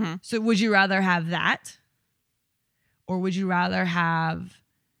 Mm-hmm. So would you rather have that? Or would you rather have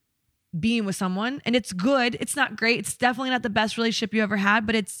being with someone, and it's good, it's not great, it's definitely not the best relationship you ever had,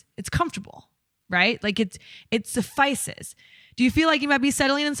 but it's comfortable, right? Like it suffices. Do you feel like you might be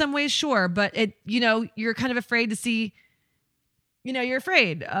settling in some ways? Sure, but you're kind of afraid to see, you're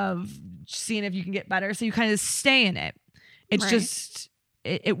afraid of seeing if you can get better, so you kind of stay in it. It's just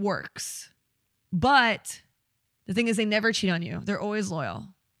it works. But the thing is, they never cheat on you. They're always loyal,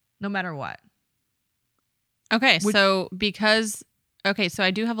 no matter what. Okay, so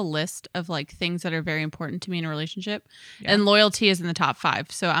I do have a list of like things that are very important to me in a relationship, and loyalty is in the top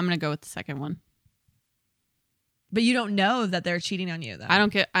 5. So I'm gonna go with the second one. But you don't know that they're cheating on you, though. I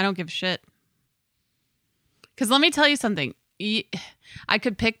don't give a shit. Because let me tell you something. I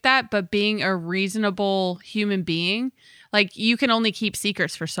could pick that, but being a reasonable human being, like you can only keep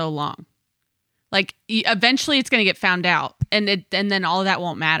secrets for so long. Like eventually, it's gonna get found out, and then all of that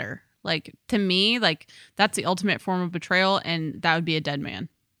won't matter. Like to me, like that's the ultimate form of betrayal, and that would be a dead man.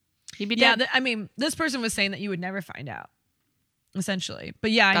 He'd be dead. Yeah, this person was saying that you would never find out, essentially. But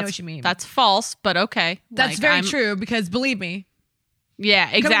yeah, I know what you mean. That's false, but okay. That's very true, because believe me.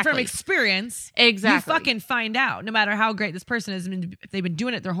 Yeah, exactly. Coming from experience, exactly. You fucking find out. No matter how great this person is, if they've been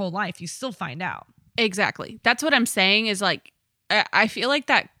doing it their whole life, you still find out. Exactly. That's what I'm saying is like, I feel like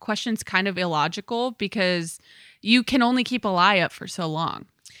that question's kind of illogical because you can only keep a lie up for so long.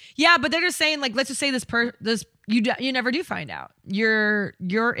 Yeah, but they're just saying, like, let's just say you never do find out. You're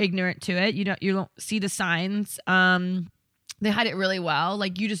ignorant to it. You don't see the signs. They hide it really well.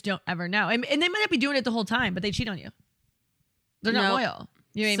 Like you just don't ever know. And they might not be doing it the whole time, but they cheat on you. They're not loyal.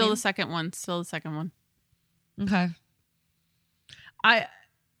 You know what I mean? The second one. Okay.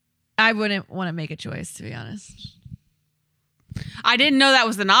 I wouldn't want to make a choice, to be honest. I didn't know that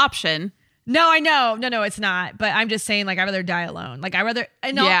was an option. No, I know. No, it's not. But I'm just saying, like, I'd rather die alone. Like,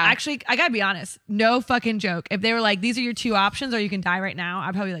 actually, I gotta be honest. No fucking joke. If they were like, these are your 2 options, or you can die right now,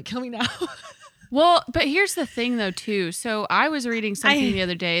 I'd probably be like, kill me now. Well, but here's the thing, though, too. So I was reading something the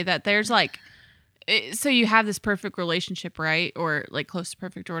other day that there's like, so you have this perfect relationship, right? Or like close to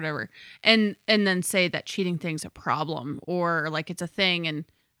perfect or whatever. And then say that cheating thing's a problem or like it's a thing. And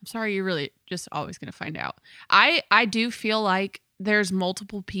I'm sorry, you're really just always going to find out. I do feel like there's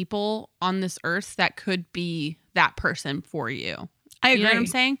multiple people on this earth that could be that person for you. I agree. You know what I'm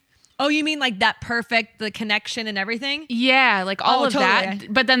saying? Oh, you mean like that perfect, the connection and everything? Yeah, like all of totally.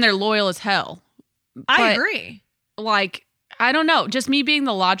 that. But then they're loyal as hell. I agree. Like, I don't know. Just me being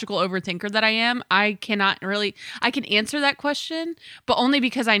the logical overthinker that I am, I can answer that question, but only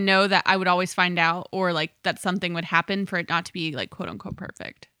because I know that I would always find out or like that something would happen for it not to be like quote unquote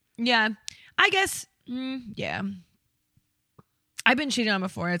perfect. Yeah. I guess, yeah. I've been cheated on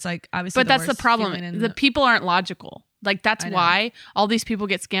before. It's like, obviously, but that's the problem. The people aren't logical. Like, that's why all these people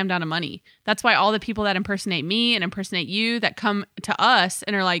get scammed out of money. That's why all the people that impersonate me and impersonate you that come to us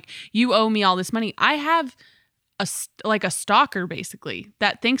and are like, you owe me all this money. I have a stalker basically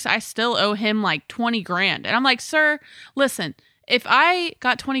that thinks I still owe him like 20 grand. And I'm like, sir, listen, if I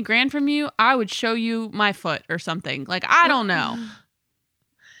got 20 grand from you, I would show you my foot or something. Like, I don't know.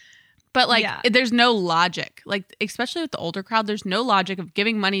 But like, there's no logic. Like, especially with the older crowd, there's no logic of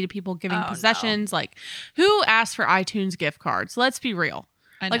giving money to people, giving possessions. No. Like, who asks for iTunes gift cards? Let's be real.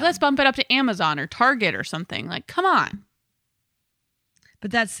 Like, let's bump it up to Amazon or Target or something. Like, come on.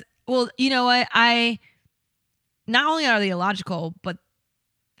 But that's, well, you know what? Not only are they illogical, but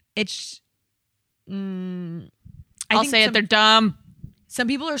it's, I'll say it, they're dumb. Some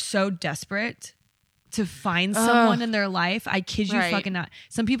people are so desperate to find someone in their life. I kid you fucking not.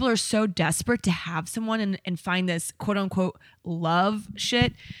 Some people are so desperate to have someone and find this quote unquote love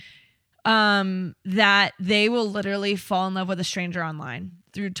shit that they will literally fall in love with a stranger online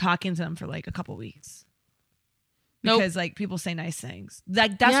through talking to them for like a couple weeks. Because like people say nice things.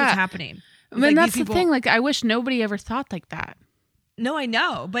 Like that's what's happening. I mean, that's the thing. Like, I wish nobody ever thought like that. No, I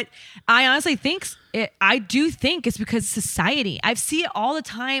know. But I honestly think I do think it's because society. I see it all the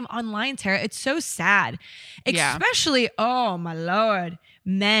time online, Tara. It's so sad. Especially, oh my Lord,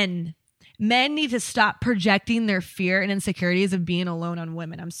 men. Men need to stop projecting their fear and insecurities of being alone on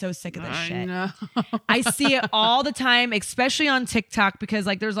women. I'm so sick of this shit. Know. I see it all the time, especially on TikTok, because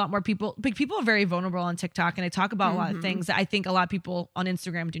like there's a lot more people. Like, people are very vulnerable on TikTok, and I talk about a lot of things that I think a lot of people on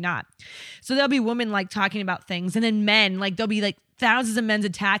Instagram do not. So there'll be women like talking about things, and then men, like there'll be like thousands of men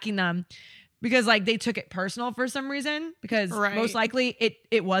attacking them because like they took it personal for some reason, because Right. most likely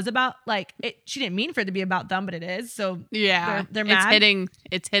it was about like she didn't mean for it to be about them, but it is. So Yeah. they're mad.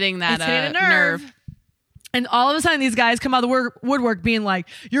 It's hitting that It's hitting a nerve. And all of a sudden, these guys come out of the woodwork being like,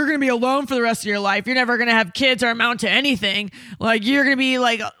 you're going to be alone for the rest of your life. You're never going to have kids or amount to anything. Like, you're going to be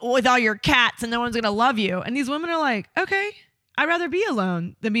like with all your cats and no one's going to love you. And these women are like, okay, I'd rather be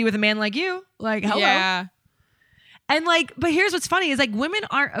alone than be with a man like you. Like, hello. Yeah. And like, but here's what's funny is like women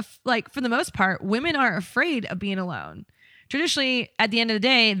aren't like, for the most part, women aren't afraid of being alone. Traditionally, at the end of the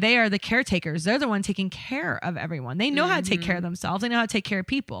day, they are the caretakers. They're the one taking care of everyone. They know how to take care of themselves. They know how to take care of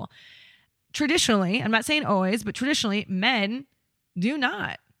people. Traditionally, I'm not saying always, but traditionally, men do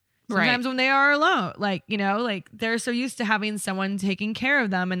not. Sometimes when they are alone, like, you know, like they're so used to having someone taking care of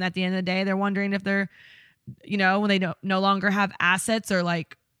them. And at the end of the day, they're wondering if they're, you know, when they no longer have assets or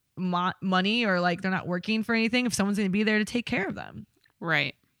like money or like they're not working for anything, if someone's going to be there to take care of them.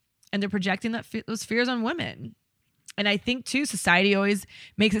 Right. And they're projecting those fears on women. And I think too, society always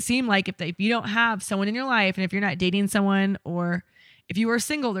makes it seem like if you don't have someone in your life and if you're not dating someone or if you are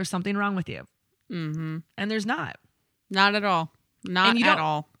single, there's something wrong with you. Mm-hmm. And there's not. Not at all. Not at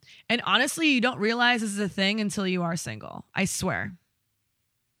all. And honestly, you don't realize this is a thing until you are single. I swear.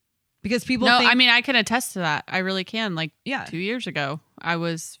 Because people think, I mean, I can attest to that. I really can. Like 2 years ago, I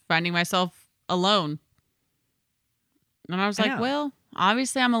was finding myself alone. And I was like, well,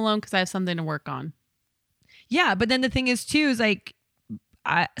 obviously I'm alone because I have something to work on. Yeah, but then the thing is too, is like,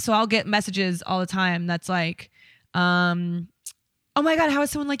 so I'll get messages all the time that's like, oh my God, how is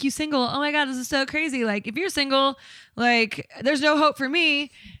someone like you single? Oh my God, this is so crazy. Like, if you're single, like, there's no hope for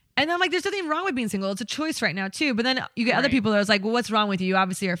me. And I'm like, there's nothing wrong with being single. It's a choice right now, too. But then you get other people that are like, well, what's wrong with you? You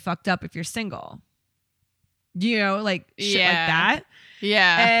obviously are fucked up if you're single. You know, like shit like that.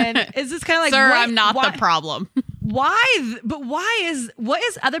 Yeah. And it's just kind of like, sir, I'm not the problem. What is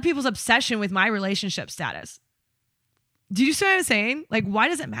other people's obsession with my relationship status? Do you see what I'm saying? Like, why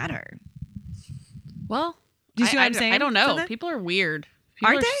does it matter? Well, do you see what I'm saying? I don't know. Something? People are weird. People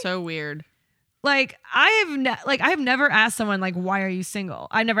Aren't are they? so weird. Like I have never asked someone like, why are you single?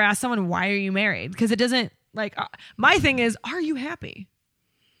 I never asked someone, why are you married? Because it doesn't like my thing is, are you happy?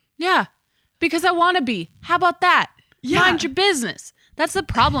 Yeah, because I want to be. How about that? Yeah. Mind your business. That's the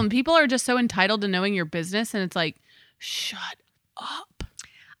problem. People are just so entitled to knowing your business, and it's like, shut up.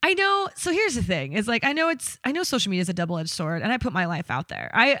 I know. So here's the thing: is like I know social media is a double-edged sword, and I put my life out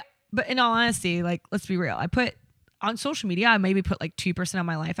there. But in all honesty, like let's be real, I put. On social media, I maybe put like 2% of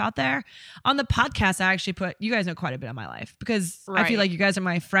my life out there. On the podcast, I actually put, you guys know quite a bit of my life because I feel like you guys are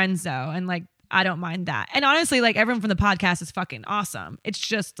my friends though. And like, I don't mind that. And honestly, like everyone from the podcast is fucking awesome. It's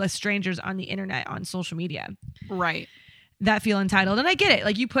just the strangers on the internet, on social media. Right. That feel entitled. And I get it.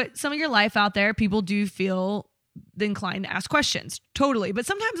 Like you put some of your life out there. People do feel inclined to ask questions. Totally. But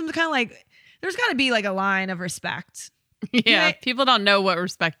sometimes I'm kind of like, there's got to be like a line of respect. Yeah. Right? People don't know what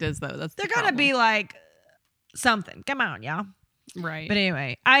respect is though. That's They're got to be like, something. Come on, y'all. Right. But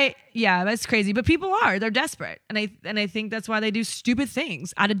anyway, that's crazy. But people they're desperate. And I think that's why they do stupid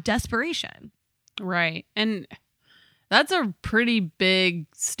things out of desperation. Right. And that's a pretty big,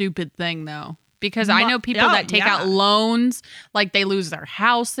 stupid thing though. Because I know people that take out loans, like they lose their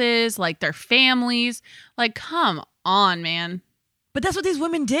houses, like their families. Like, come on, man. But that's what these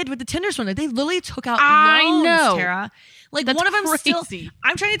women did with the Tinder swindler. They literally took out I loans, know. Tara. Like That's one of them crazy.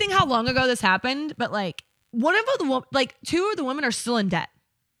 I'm trying to think how long ago this happened, but like one of the like two of the women are still in debt.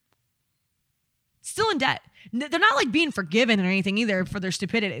 Still in debt. They're not like being forgiven or anything either for their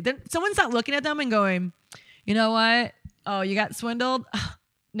stupidity. Someone's not looking at them and going, you know what? Oh, you got swindled?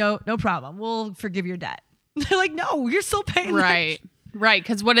 No problem. We'll forgive your debt. They're like, no, you're still paying. Right. Right.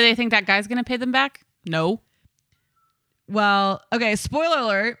 Because what do they think that guy's going to pay them back? No. Well, okay. Spoiler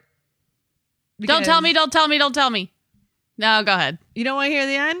alert. Don't tell me. No, go ahead. You don't want to hear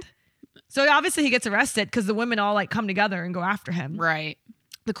the end? So obviously he gets arrested because the women all like come together and go after him. Right.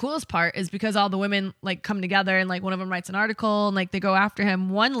 The coolest part is because all the women like come together and like one of them writes an article and like they go after him.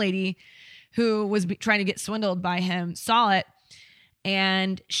 One lady who was trying to get swindled by him saw it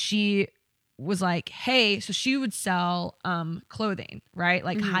and she was like, hey, so she would sell clothing, right?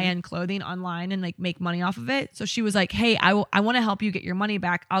 Like high-end clothing online and like make money off of it. So she was like, hey, I want to help you get your money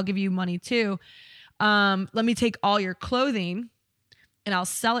back. I'll give you money too. Let me take all your clothing and I'll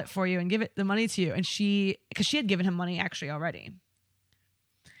sell it for you and give it the money to you. And because she had given him money actually already.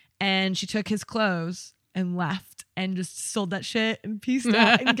 And she took his clothes and left and just sold that shit and pieced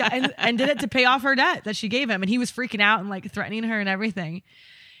out and did it to pay off her debt that she gave him. And he was freaking out and like threatening her and everything.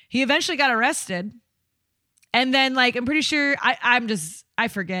 He eventually got arrested. And then like, I'm pretty sure I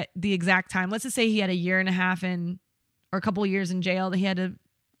forget the exact time. Let's just say he had a year and a half or a couple of years in jail that he had to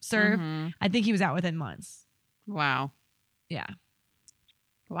serve. Mm-hmm. I think he was out within months. Wow. Yeah.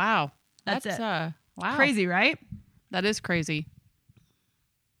 Wow. That's it. Wow. Crazy, right? That is crazy.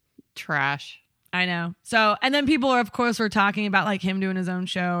 Trash. I know. So, and then people are, of course, were talking about like him doing his own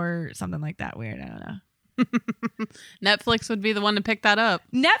show or something like that. Weird. I don't know. Netflix would be the one to pick that up.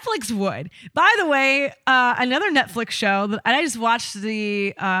 Netflix would. By the way, another Netflix show that I just watched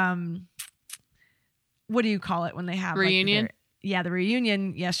the what do you call it when they have Reunion? Like, the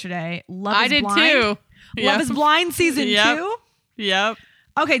reunion yesterday. Love I is did Blind. too. Love Yep. is Blind season Yep. 2. Yep.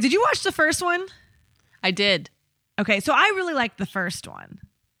 Okay, did you watch the first one? I did. Okay, so I really liked the first one.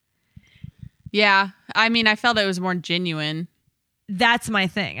 Yeah. I mean, I felt it was more genuine. That's my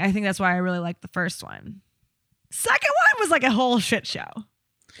thing. I think that's why I really liked the first one. Second one was like a whole shit show.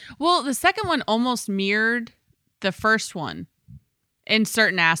 Well, the second one almost mirrored the first one in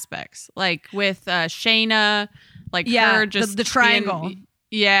certain aspects, like with Shayna, like her just the triangle.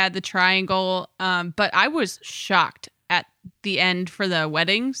 The triangle. But I was shocked at the end for the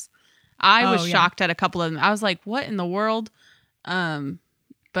weddings. I was shocked at a couple of them. I was like, "What in the world?"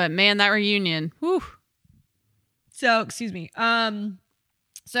 But man, that reunion, whew. So, excuse me.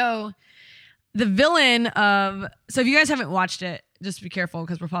 So the villain of, so if you guys haven't watched it, just be careful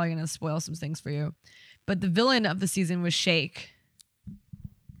because we're probably going to spoil some things for you. But the villain of the season was Shake.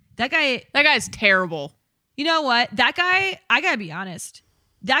 That guy's terrible. You know what? That guy, I got to be honest.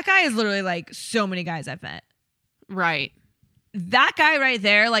 That guy is literally like so many guys I've met. Right. That guy right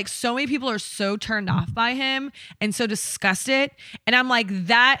there, like so many people are so turned off by him and so disgusted. And I'm like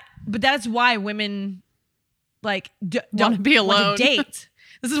but that's why women like don't be alone. want to date.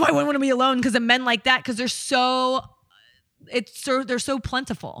 This is why women want to be alone, because of men like that, because they're so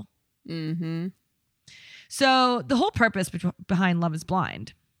plentiful. Mm-hmm. So the whole purpose behind Love is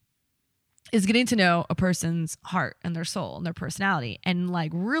Blind is getting to know a person's heart and their soul and their personality and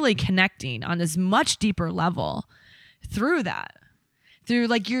like really connecting on this much deeper level through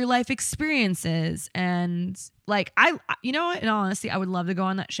like your life experiences. And like you know what, in all honesty, I would love to go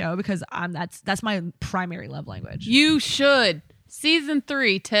on that show because that's my primary love language. You should. Season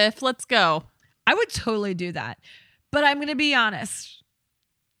 3, Tiff. Let's go. I would totally do that. But I'm going to be honest.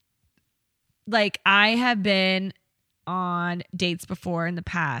 Like, I have been on dates before in the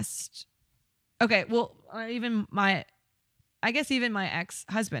past. Okay, well, even my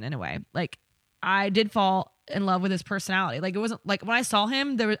ex-husband, in a way. Like, I did fall in love with his personality. Like, it wasn't like when I saw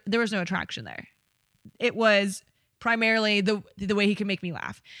him, there was no attraction there. It was primarily the way he could make me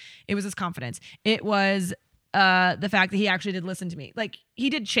laugh. It was his confidence. It was the fact that he actually did listen to me. Like, he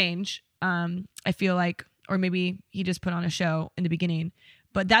did change. I feel like, or maybe he just put on a show in the beginning,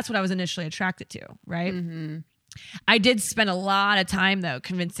 but that's what I was initially attracted to. Right. Mm-hmm. I did spend a lot of time though,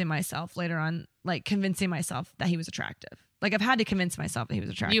 convincing myself that he was attractive. Like, I've had to convince myself that he was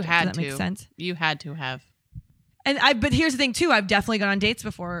attractive. You had Does that make sense? You had to have. But here's the thing too. I've definitely gone on dates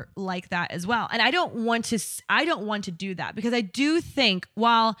before like that as well. And I don't want to do that because I do think,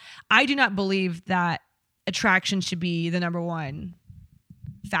 while I do not believe that attraction should be the number one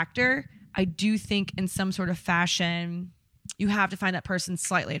factor, I do think in some sort of fashion, you have to find that person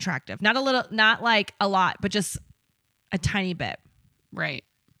slightly attractive. Not a little, not like a lot, but just a tiny bit. Right.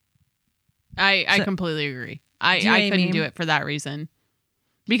 I completely agree. I couldn't do it for that reason.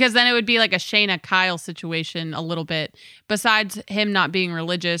 Because then it would be like a Shayna Kyle situation a little bit. Besides him not being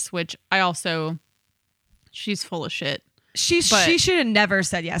religious, which she's full of shit. She should have never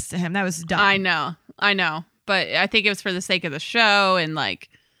said yes to him. That was dumb. I know. But I think it was for the sake of the show and like,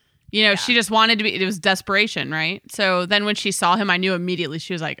 you know, she just wanted to be, it was desperation, right? So then when she saw him, I knew immediately.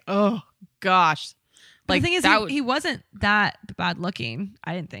 She was like, oh gosh. Like, the thing is, he wasn't that bad looking,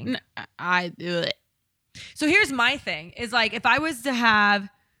 I didn't think. So here's my thing is like, if I was to have,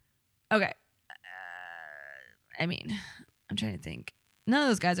 okay, I mean, I'm trying to think. None of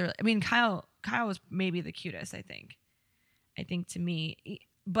those guys are, I mean, Kyle was maybe the cutest, I think to me,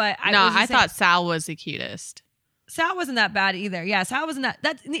 but I thought Sal was the cutest. Sal wasn't that bad either. Yeah, Sal wasn't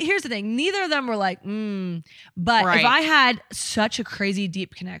that. Here's the thing. Neither of them were like, But right. If I had such a crazy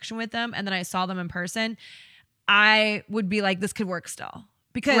deep connection with them and then I saw them in person, I would be like, this could work still.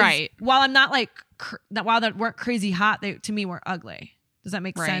 Because while I'm not like, while they weren't crazy hot, they to me weren't ugly. Does that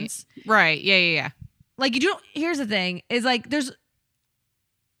make sense? Right. Yeah. Like, here's the thing is like,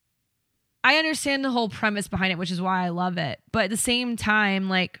 I understand the whole premise behind it, which is why I love it. But at the same time,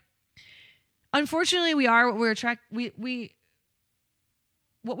 like, unfortunately, what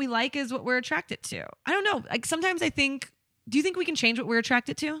we like is what we're attracted to. I don't know. Like, sometimes I think, do you think we can change what we're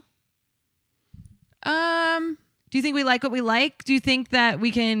attracted to? Do you think we like what we like? Do you think that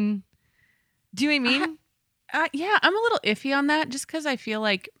we can, do you know what I mean? Yeah, I'm a little iffy on that just because I feel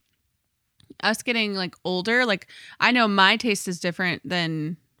like us getting like older, like I know my taste is different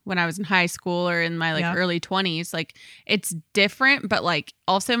than when I was in high school or in my like Yeah. early 20s. Like it's different, but like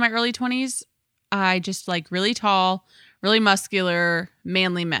also in my early 20s, I just like really tall, really muscular,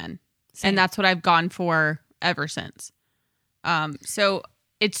 manly men. Same. And that's what I've gone for ever since. So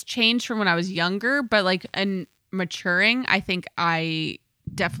it's changed from when I was younger, but like in maturing, I think I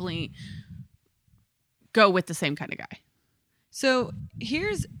definitely go with the same kind of guy. So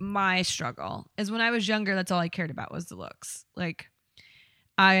here's my struggle is when I was younger, that's all I cared about was the looks. Like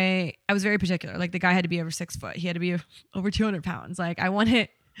I was very particular. Like the guy had to be over 6 foot. He had to be over 200 pounds. Like I wanted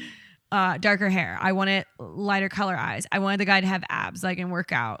darker hair. I wanted lighter color eyes. I wanted the guy to have abs, like, and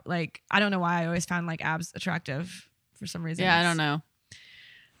work out. Like, I don't know why I always found like abs attractive for some reason. Yeah, I don't know.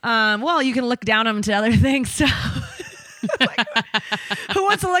 Well, you can look down on them to other things. So like, who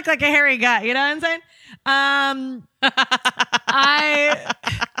wants to look like a hairy guy? You know what I'm saying?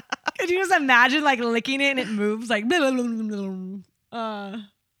 Could you just imagine like licking it and it moves like, or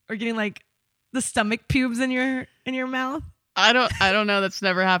getting like the stomach pubes in your mouth? I don't know. That's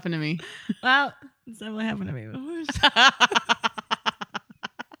never happened to me. Well, that's what happened to me before.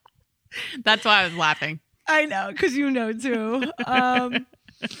 That's why I was laughing. I know, because you know too.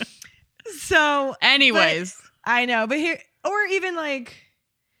 So, Anyways, I know, but here, or even like,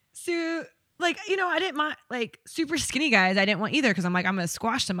 so, like, you know, I didn't mind like super skinny guys. I didn't want either because I'm like, I'm gonna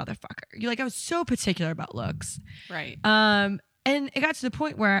squash the motherfucker. You like, I was so particular about looks. right. And it got to the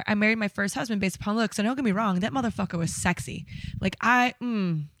point where I married my first husband based upon looks. And don't get me wrong, that motherfucker was sexy. Like there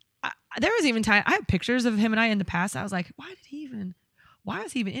was even time I have pictures of him and I in the past. I was like, why was he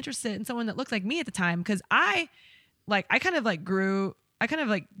even interested in someone that looked like me at the time? Because I kind of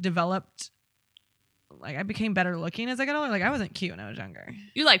developed, like I became better looking as I got older. Like I wasn't cute when I was younger.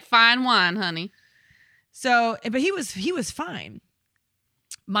 You like fine wine, honey. So, but he was fine.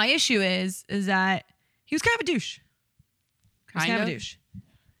 My issue is that he was kind of a douche. He's kind of a douche.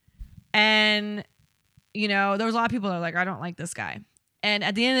 And, you know, there was a lot of people that were like, I don't like this guy. And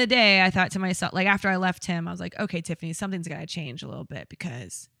at the end of the day, I thought to myself, like after I left him, I was like, okay, Tiffany, something's got to change a little bit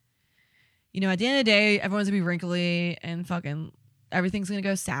because, you know, at the end of the day, everyone's going to be wrinkly and fucking everything's going to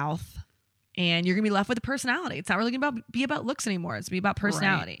go south. And you're going to be left with a personality. It's not really going to be about looks anymore. It's going to be about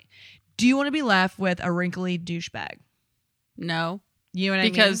personality. Right. Do you want to be left with a wrinkly douchebag? No. You know what I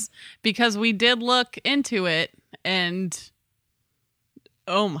mean? Because we did look into it and...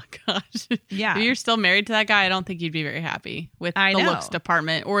 Oh my gosh. Yeah. If you're still married to that guy, I don't think you'd be very happy with the looks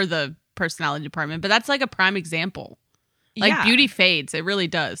department or the personality department. But that's like a prime example. Like beauty fades. It really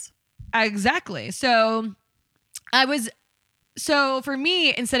does. Exactly. So for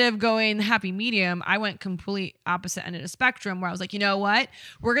me, instead of going happy medium, I went complete opposite end of the spectrum where I was like, you know what?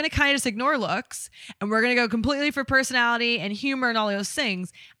 We're going to kind of just ignore looks and we're going to go completely for personality and humor and all those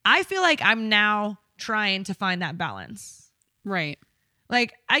things. I feel like I'm now trying to find that balance. Right.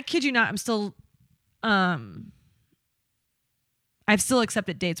 Like, I kid you not, I'm still, I've still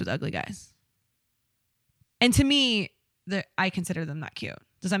accepted dates with ugly guys. And to me, I consider them not cute.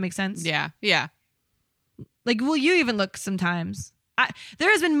 Does that make sense? Yeah. Yeah. Like, will you even look sometimes?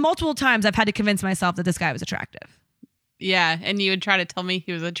 There has been multiple times I've had to convince myself that this guy was attractive. Yeah. And you would try to tell me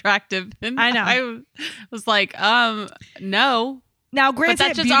he was attractive. And I know. I was like, no. Now, granted,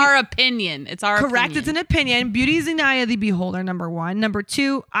 but that's just our opinion. It's our correct. opinion. It's an opinion. Beauty is in the eye of the beholder. Number one. Number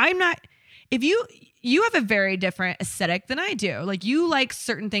two. I'm not. If you have a very different aesthetic than I do. Like you like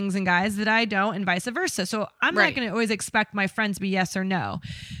certain things in guys that I don't, and vice versa. So I'm not going to always expect my friends to be yes or no.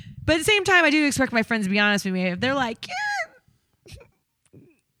 But at the same time, I do expect my friends to be honest with me. If they're like, yeah,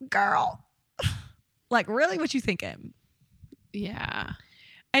 girl, like really, what you thinking? Yeah.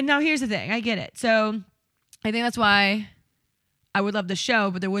 And now here's the thing. I get it. So I think that's why I would love the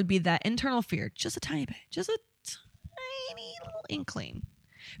show, but there would be that internal fear, just a tiny bit, just a tiny little inkling.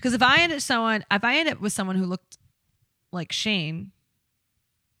 Because if I end up with someone who looked like Shane,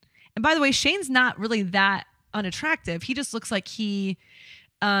 and by the way, Shane's not really that unattractive. He just looks like he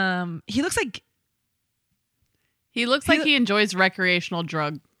looks like he enjoys recreational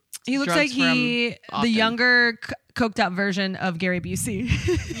drugs. He looks like the younger coked up version of Gary Busey.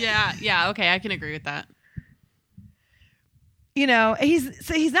 Yeah. Okay, I can agree with that. You know,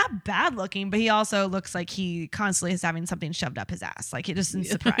 he's not bad looking, but he also looks like he constantly is having something shoved up his ass. Like he just in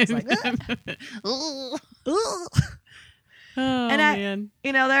surprise, like, Oh, and man.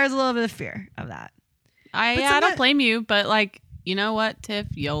 you know, there's a little bit of fear of that. I don't blame you, but like, you know what, Tiff?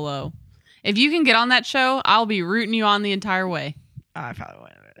 YOLO. If you can get on that show, I'll be rooting you on the entire way. I probably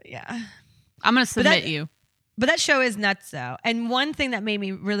would. Yeah. I'm going to submit you. But that show is nuts though. And one thing that made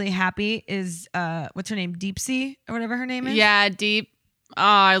me really happy is what's her name? Deep Sea or whatever her name is. Yeah, Deep. Oh,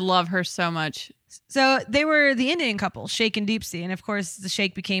 I love her so much. So they were the Indian couple, Shake and Deep Sea, and of course the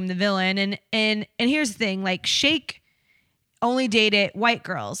Shake became the villain. And here's the thing, like Shake only dated white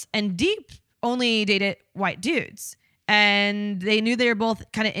girls and Deep only dated white dudes. And they knew they were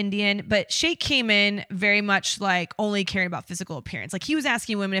both kind of Indian, but Shake came in very much like only caring about physical appearance. Like he was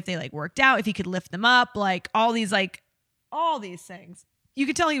asking women if they like worked out, if he could lift them up, like all these things. You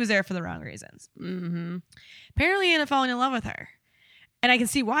could tell he was there for the wrong reasons. Mm-hmm. Apparently he ended up falling in love with her. And I can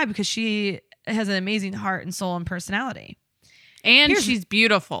see why, because she has an amazing heart and soul and personality. And she's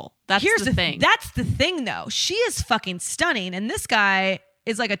beautiful. That's Here's the thing. That's the thing though. She is fucking stunning. And this guy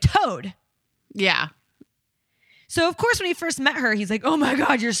is like a toad. Yeah. So, of course, when he first met her, he's like, oh, my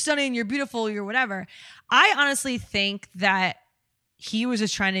God, you're stunning. You're beautiful. You're whatever. I honestly think that he was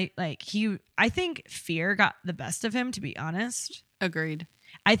just trying to I think fear got the best of him, to be honest. Agreed.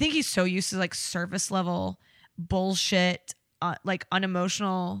 I think he's so used to like surface level bullshit, like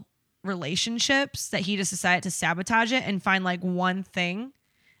unemotional relationships that he just decided to sabotage it and find like one thing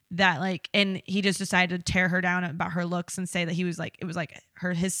that like, and he just decided to tear her down about her looks and say that he was like, it was like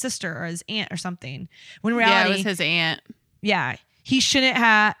his sister or his aunt or something. When in reality, yeah, it was his aunt. Yeah. He shouldn't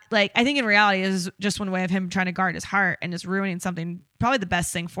have, like, I think in reality it was just one way of him trying to guard his heart and just ruining something, probably the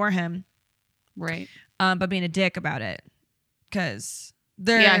best thing for him. Right. But being a dick about it. Cause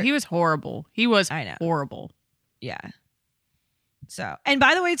he was horrible. He was horrible. Yeah. So, and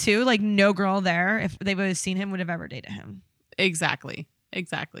by the way too, like no girl there, if they would have seen him, would have ever dated him. Exactly.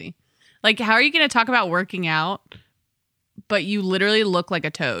 Like, how are you going to talk about working out, but you literally look like a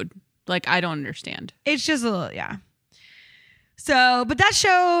toad? Like, I don't understand. It's just a little, yeah. So, but that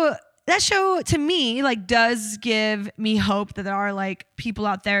show to me, like, does give me hope that there are like people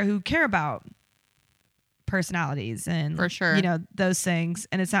out there who care about personalities and for sure, you know, those things.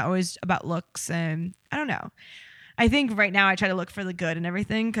 And it's not always about looks. And I don't know. I think right now I try to look for the good and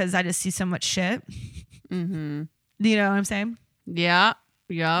everything because I just see so much shit. Mm-hmm. You know what I'm saying? Yeah.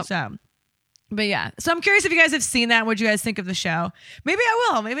 So, but yeah. So I'm curious if you guys have seen that. What do you guys think of the show? Maybe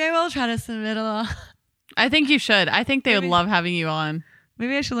I will try to submit a little. I think you should. I think they would love having you on.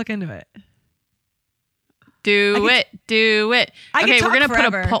 Maybe I should look into it. Do it. Okay,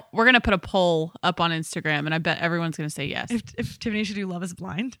 we're gonna put a poll up on Instagram, and I bet everyone's gonna say yes. If Tiffany should do Love Is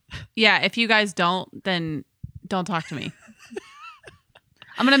Blind. Yeah. If you guys don't, then don't talk to me.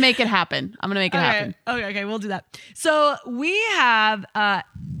 I'm gonna make it happen. Okay, we'll do that. So we have a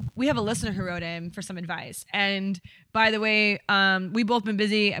listener who wrote in for some advice. And by the way, we've both been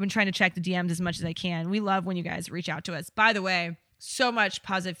busy. I've been trying to check the DMs as much as I can. We love when you guys reach out to us. By the way, so much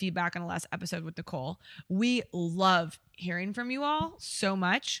positive feedback on the last episode with Nicole. We love hearing from you all so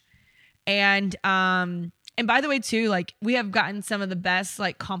much. And by the way too, like we have gotten some of the best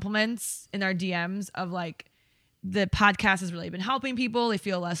like compliments in our DMs of like the podcast has really been helping people. They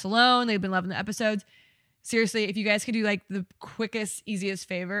feel less alone. They've been loving the episodes. Seriously, if you guys could do like the quickest, easiest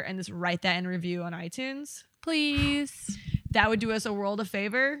favor and just write that in review on iTunes, please, that would do us a world of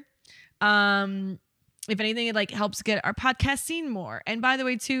favor. If anything, it like helps get our podcast seen more. And by the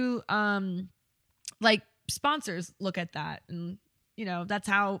way, too, like sponsors look at that, and you know that's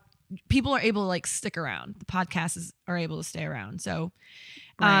how people are able to like stick around. The podcasts are able to stay around. So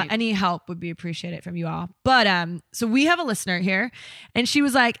right. Any help would be appreciated from you all. But so we have a listener here, and she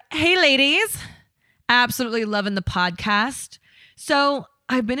was like, "Hey, ladies, absolutely loving the podcast. So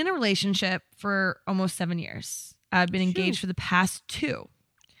I've been in a relationship for almost 7 years. I've been engaged for the past 2.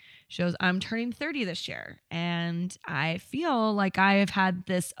 Shows I'm turning 30 this year, and I feel like I have had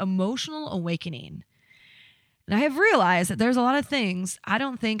this emotional awakening. And I have realized that there's a lot of things I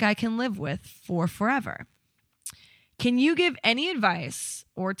don't think I can live with for forever. Can you give any advice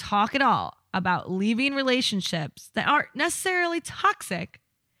or talk at all about leaving relationships that aren't necessarily toxic,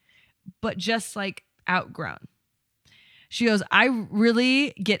 but just like outgrown?" She goes, "I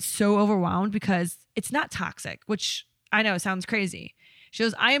really get so overwhelmed because it's not toxic," which I know sounds crazy. She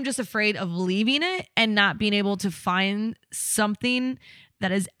goes, "I am just afraid of leaving it and not being able to find something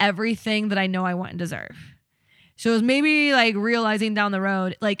that is everything that I know I want and deserve." She goes, maybe like realizing down the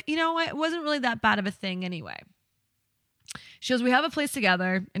road, like, you know what, it wasn't really that bad of a thing anyway. She goes, "We have a place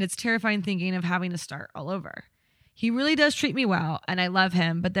together, and it's terrifying thinking of having to start all over. He really does treat me well, and I love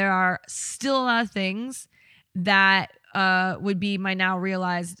him, but there are still a lot of things that would be my now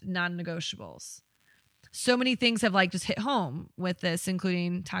realized non-negotiables. So many things have like just hit home with this,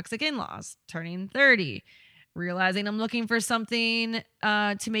 including toxic in-laws, turning 30, realizing I'm looking for something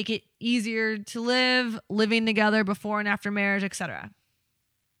to make it easier to live, living together before and after marriage, etc.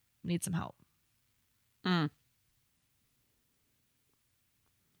 Need some help."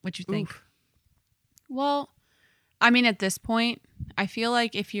 What you think? Oof. Well, I mean, at this point, I feel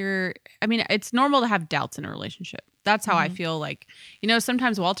like it's normal to have doubts in a relationship. That's how I feel like,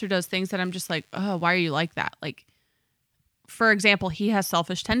 sometimes Walter does things that I'm just like, oh, why are you like that? Like, for example, he has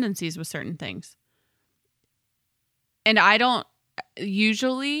selfish tendencies with certain things. And I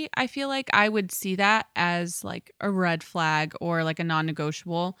feel like I would see that as like a red flag or like a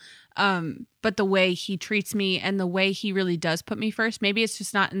non-negotiable. But the way he treats me and the way he really does put me first, maybe it's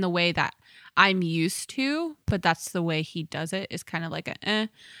just not in the way that I'm used to, but that's the way he does it, is kind of like I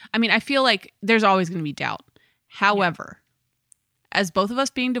mean, I feel like there's always going to be doubt. However, as both of us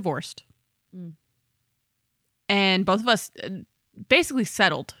being divorced and both of us basically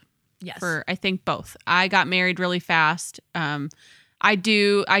settled. Yes. For, I think, both. I got married really fast. I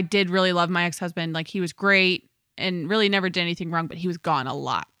did really love my ex-husband. Like, he was great and really never did anything wrong, but he was gone a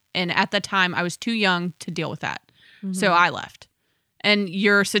lot. And at the time, I was too young to deal with that. So I left. And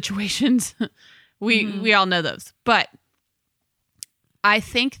your situations, we all know those. But I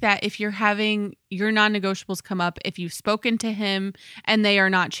think that if you're having your non-negotiables come up, if you've spoken to him and they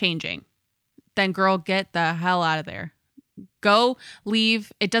are not changing, then girl, get the hell out of there. Go,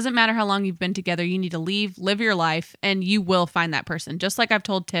 leave. It doesn't matter how long you've been together. You need to leave, live your life, and you will find that person. Just like I've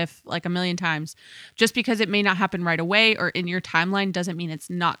told Tiff like a million times, just because it may not happen right away or in your timeline doesn't mean it's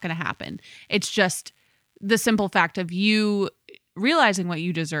not going to happen. It's just the simple fact of you realizing what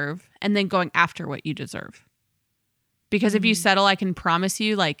you deserve and then going after what you deserve. Because if you settle, I can promise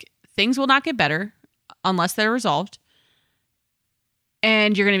you, like, things will not get better unless they're resolved.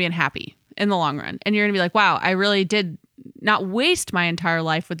 And you're going to be unhappy in the long run. And you're going to be like, wow, I really did not waste my entire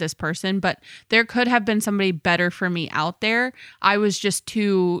life with this person, but there could have been somebody better for me out there. I was just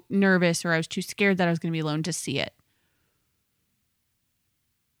too nervous, or I was too scared that I was going to be alone to see it.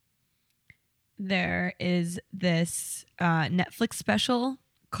 There is this Netflix special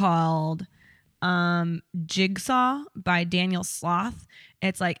called Jigsaw by Daniel Sloth.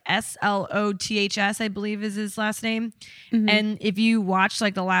 It's like Sloths, I believe is his last name. And if you watch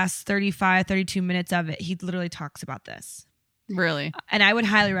like the last 35, 32 minutes of it, he literally talks about this. Really? And I would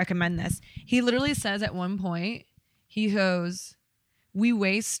highly recommend this. He literally says at one point, he goes, we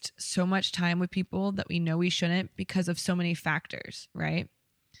waste so much time with people that we know we shouldn't because of so many factors, right?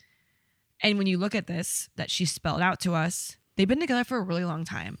 And when you look at this, that she spelled out to us, they've been together for a really long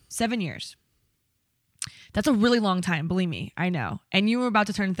time, 7 years. That's a really long time, believe me, I know. And you were about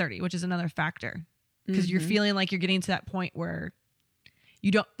to turn 30, which is another factor, because you're feeling like you're getting to that point where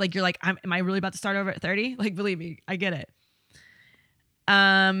you don't, like, you're like, am I really about to start over at 30? Like, believe me, I get it.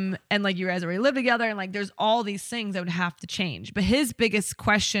 And like, you guys already live together, and like, there's all these things that would have to change. But his biggest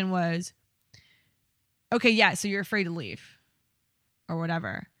question was, okay, yeah, so you're afraid to leave or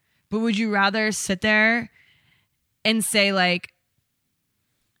whatever. But would you rather sit there and say, like,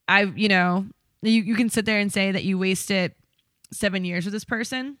 you can sit there and say that you wasted 7 years with this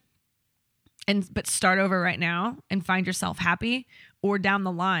person but start over right now and find yourself happy? Or down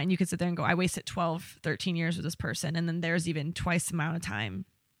the line, you could sit there and go, I wasted 12, 13 years with this person, and then there's even twice the amount of time.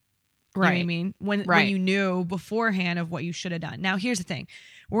 You know what I mean? When you knew beforehand of what you should have done. Now, here's the thing.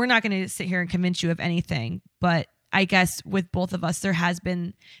 We're not going to sit here and convince you of anything, but I guess with both of us, there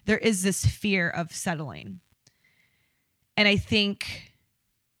is this fear of settling. And I think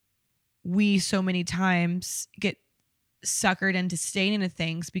we so many times get suckered into staying into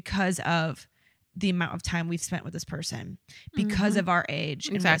things because of the amount of time we've spent with this person, because of our age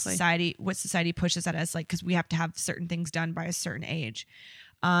and what society pushes at us, like, because we have to have certain things done by a certain age.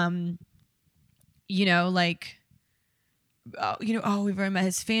 We've already met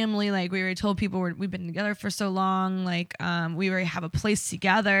his family. Like, we already told people we've been together for so long. Like, we already have a place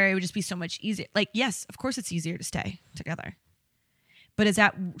together. It would just be so much easier. Like, yes, of course it's easier to stay together. But is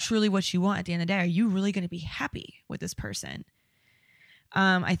that truly what you want at the end of the day? Are you really going to be happy with this person?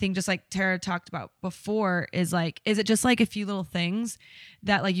 I think, just like Tara talked about before, is it just like a few little things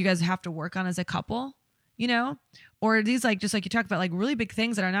that like you guys have to work on as a couple, or are these, like, just like you talked about, like, really big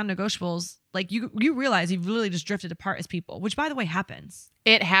things that are non-negotiables? Like, you realize you've really just drifted apart as people, which, by the way, happens.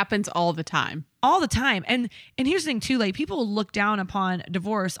 It happens all the time. All the time. And here's the thing too, like, people look down upon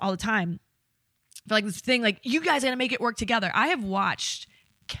divorce all the time for like this thing, like, you guys gotta make it work together. I have watched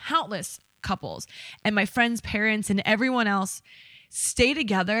countless couples and my friends' parents and everyone else stay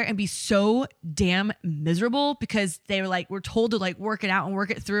together and be so damn miserable because they were told to like work it out and work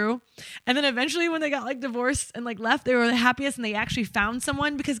it through. And then eventually when they got like divorced and like left, they were the happiest and they actually found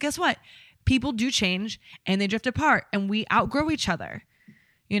someone, because guess what? People do change and they drift apart and we outgrow each other.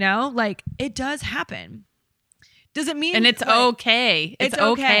 Like, it does happen. Does it mean, and it's okay. It's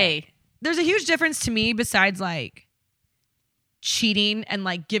okay. There's a huge difference to me besides like cheating and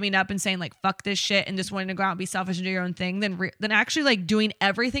like giving up and saying like fuck this shit and just wanting to go out and be selfish and do your own thing than actually like doing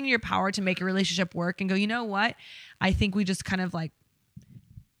everything in your power to make a relationship work and go, you know what? I think we just kind of like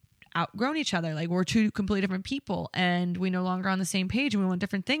outgrown each other. Like we're two completely different people and we no longer on the same page and we want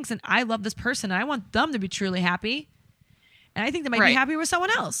different things. And I love this person and I want them to be truly happy. And I think they might be happy with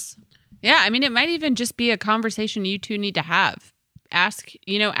someone else. Yeah. I mean, it might even just be a conversation you two need to have. Ask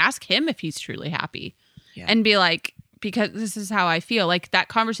him if he's truly happy and be like, because this is how I feel. Like that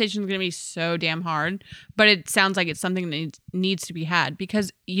conversation is going to be so damn hard, but it sounds like it's something that needs to be had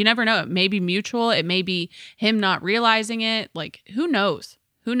because you never know. It may be mutual. It may be him not realizing it. Like who knows?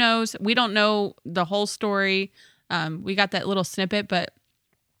 Who knows? We don't know the whole story. We got that little snippet, but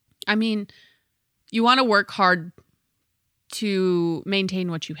I mean, you want to work hard to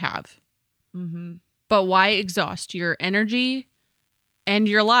maintain what you have. Mm-hmm. But why exhaust your energy and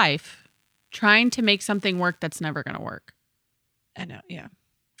your life trying to make something work that's never going to work? I know. Yeah.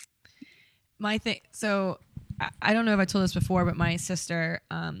 My thing. So I don't know if I told this before, but my sister,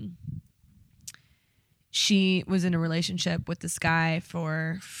 she was in a relationship with this guy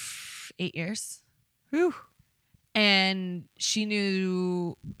for 8 years. Whew. And she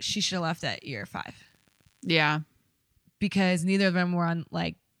knew she should have left at year 5. Yeah. Because neither of them were on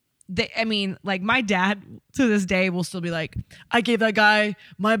like, like my dad to this day will still be like, I gave that guy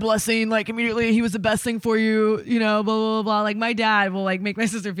my blessing, like immediately he was the best thing for you, you know, blah, blah, blah, blah. Like my dad will like make my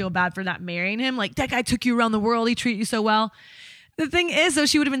sister feel bad for not marrying him. Like that guy took you around the world. He treated you so well. The thing is though,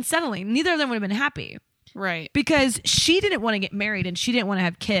 she would have been settling. Neither of them would have been happy. Right. Because she didn't want to get married and she didn't want to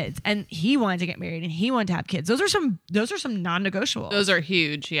have kids and he wanted to get married and he wanted to have kids. Those are some non-negotiables. Those are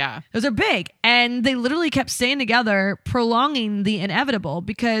huge. Yeah. Those are big. And they literally kept staying together, prolonging the inevitable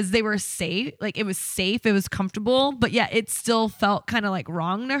because they were safe. Like it was safe. It was comfortable, but yeah, it still felt kind of like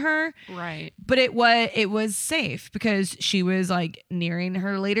wrong to her. Right. But it was safe because she was like nearing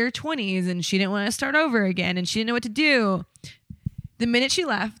her later 20s and she didn't want to start over again and she didn't know what to do. The minute she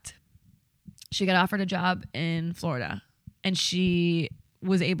left, she got offered a job in Florida and she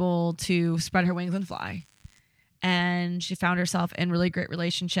was able to spread her wings and fly. And she found herself in really great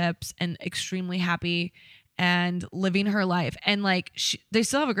relationships and extremely happy and living her life. And like, they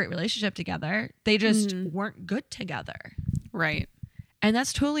still have a great relationship together. They just weren't good together. Right. And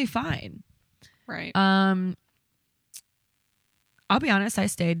that's totally fine. Right. I'll be honest. I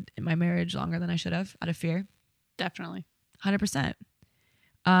stayed in my marriage longer than I should have out of fear. Definitely. 100%.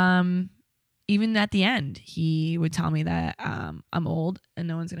 Even at the end, he would tell me that I'm old and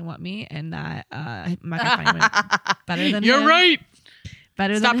no one's gonna want me, and that I'm not gonna find anyone better than him. You're right.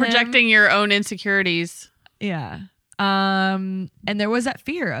 Better Stop than him. projecting your own insecurities. Yeah. And there was that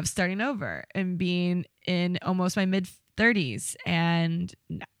fear of starting over and being in almost my mid 30s, and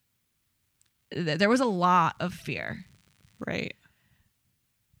there was a lot of fear. Right.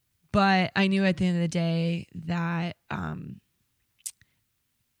 But I knew at the end of the day that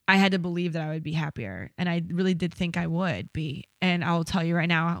I had to believe that I would be happier. And I really did think I would be. And I'll tell you right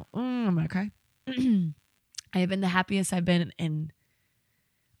now, I'm going to cry. I have been the happiest I've been in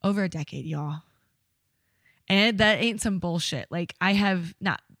over a decade, y'all. And that ain't some bullshit. Like I have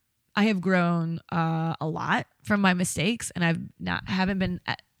grown a lot from my mistakes, and haven't been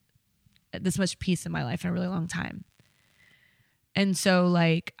at this much peace in my life in a really long time. And so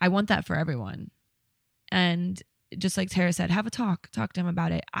like, I want that for everyone. And just like Tara said, have a talk to him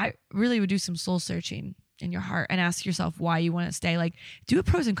about it. I really would do some soul searching in your heart and ask yourself why you want to stay. Like, do a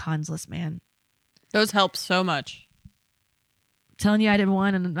pros and cons list, man. Those help so much. I'm telling you, I did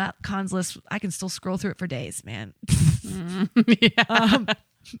one, and that cons list, I can still scroll through it for days, man. Yeah.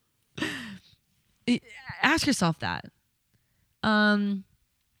 Ask yourself that.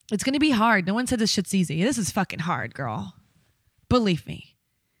 It's going to be hard. No one said this shit's easy. This is fucking hard, girl. Believe me.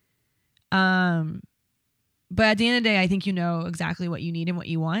 But at the end of the day, I think you know exactly what you need and what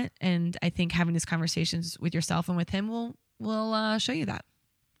you want. And I think having these conversations with yourself and with him will show you that.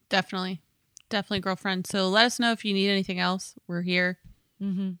 Definitely. Definitely, girlfriend. So let us know if you need anything else. We're here.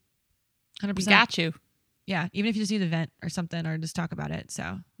 100%. We got you. Yeah. Even if you just need a vent or something or just talk about it.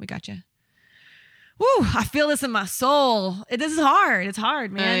 So we got you. Woo. I feel this in my soul. This is hard. It's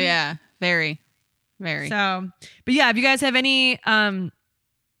hard, man. Yeah. Very. Very. So, but yeah, if you guys have any,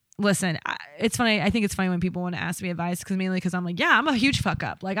 listen, it's funny. I think it's funny when people want to ask me advice mainly because I'm like, yeah, I'm a huge fuck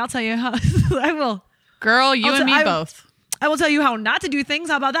up. Like, I'll tell you how I will. Girl, you and me both. I will tell you how not to do things.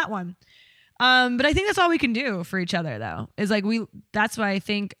 How about that one? But I think that's all we can do for each other, though, is like that's why I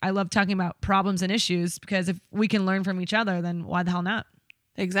think I love talking about problems and issues, because if we can learn from each other, then why the hell not?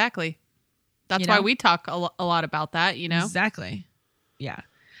 Exactly. That's why we talk a lot about that, you know? Exactly. Yeah.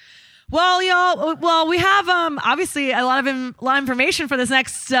 Well, y'all. Well, we have obviously a lot of information for this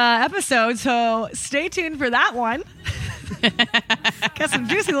next episode, so stay tuned for that one. Got some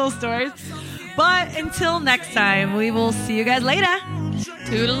juicy little stories. But until next time, we will see you guys later.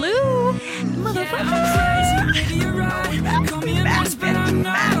 Toodaloo, motherfucker. Call me an ass, but I'm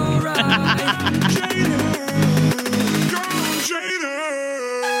not alright. Jada.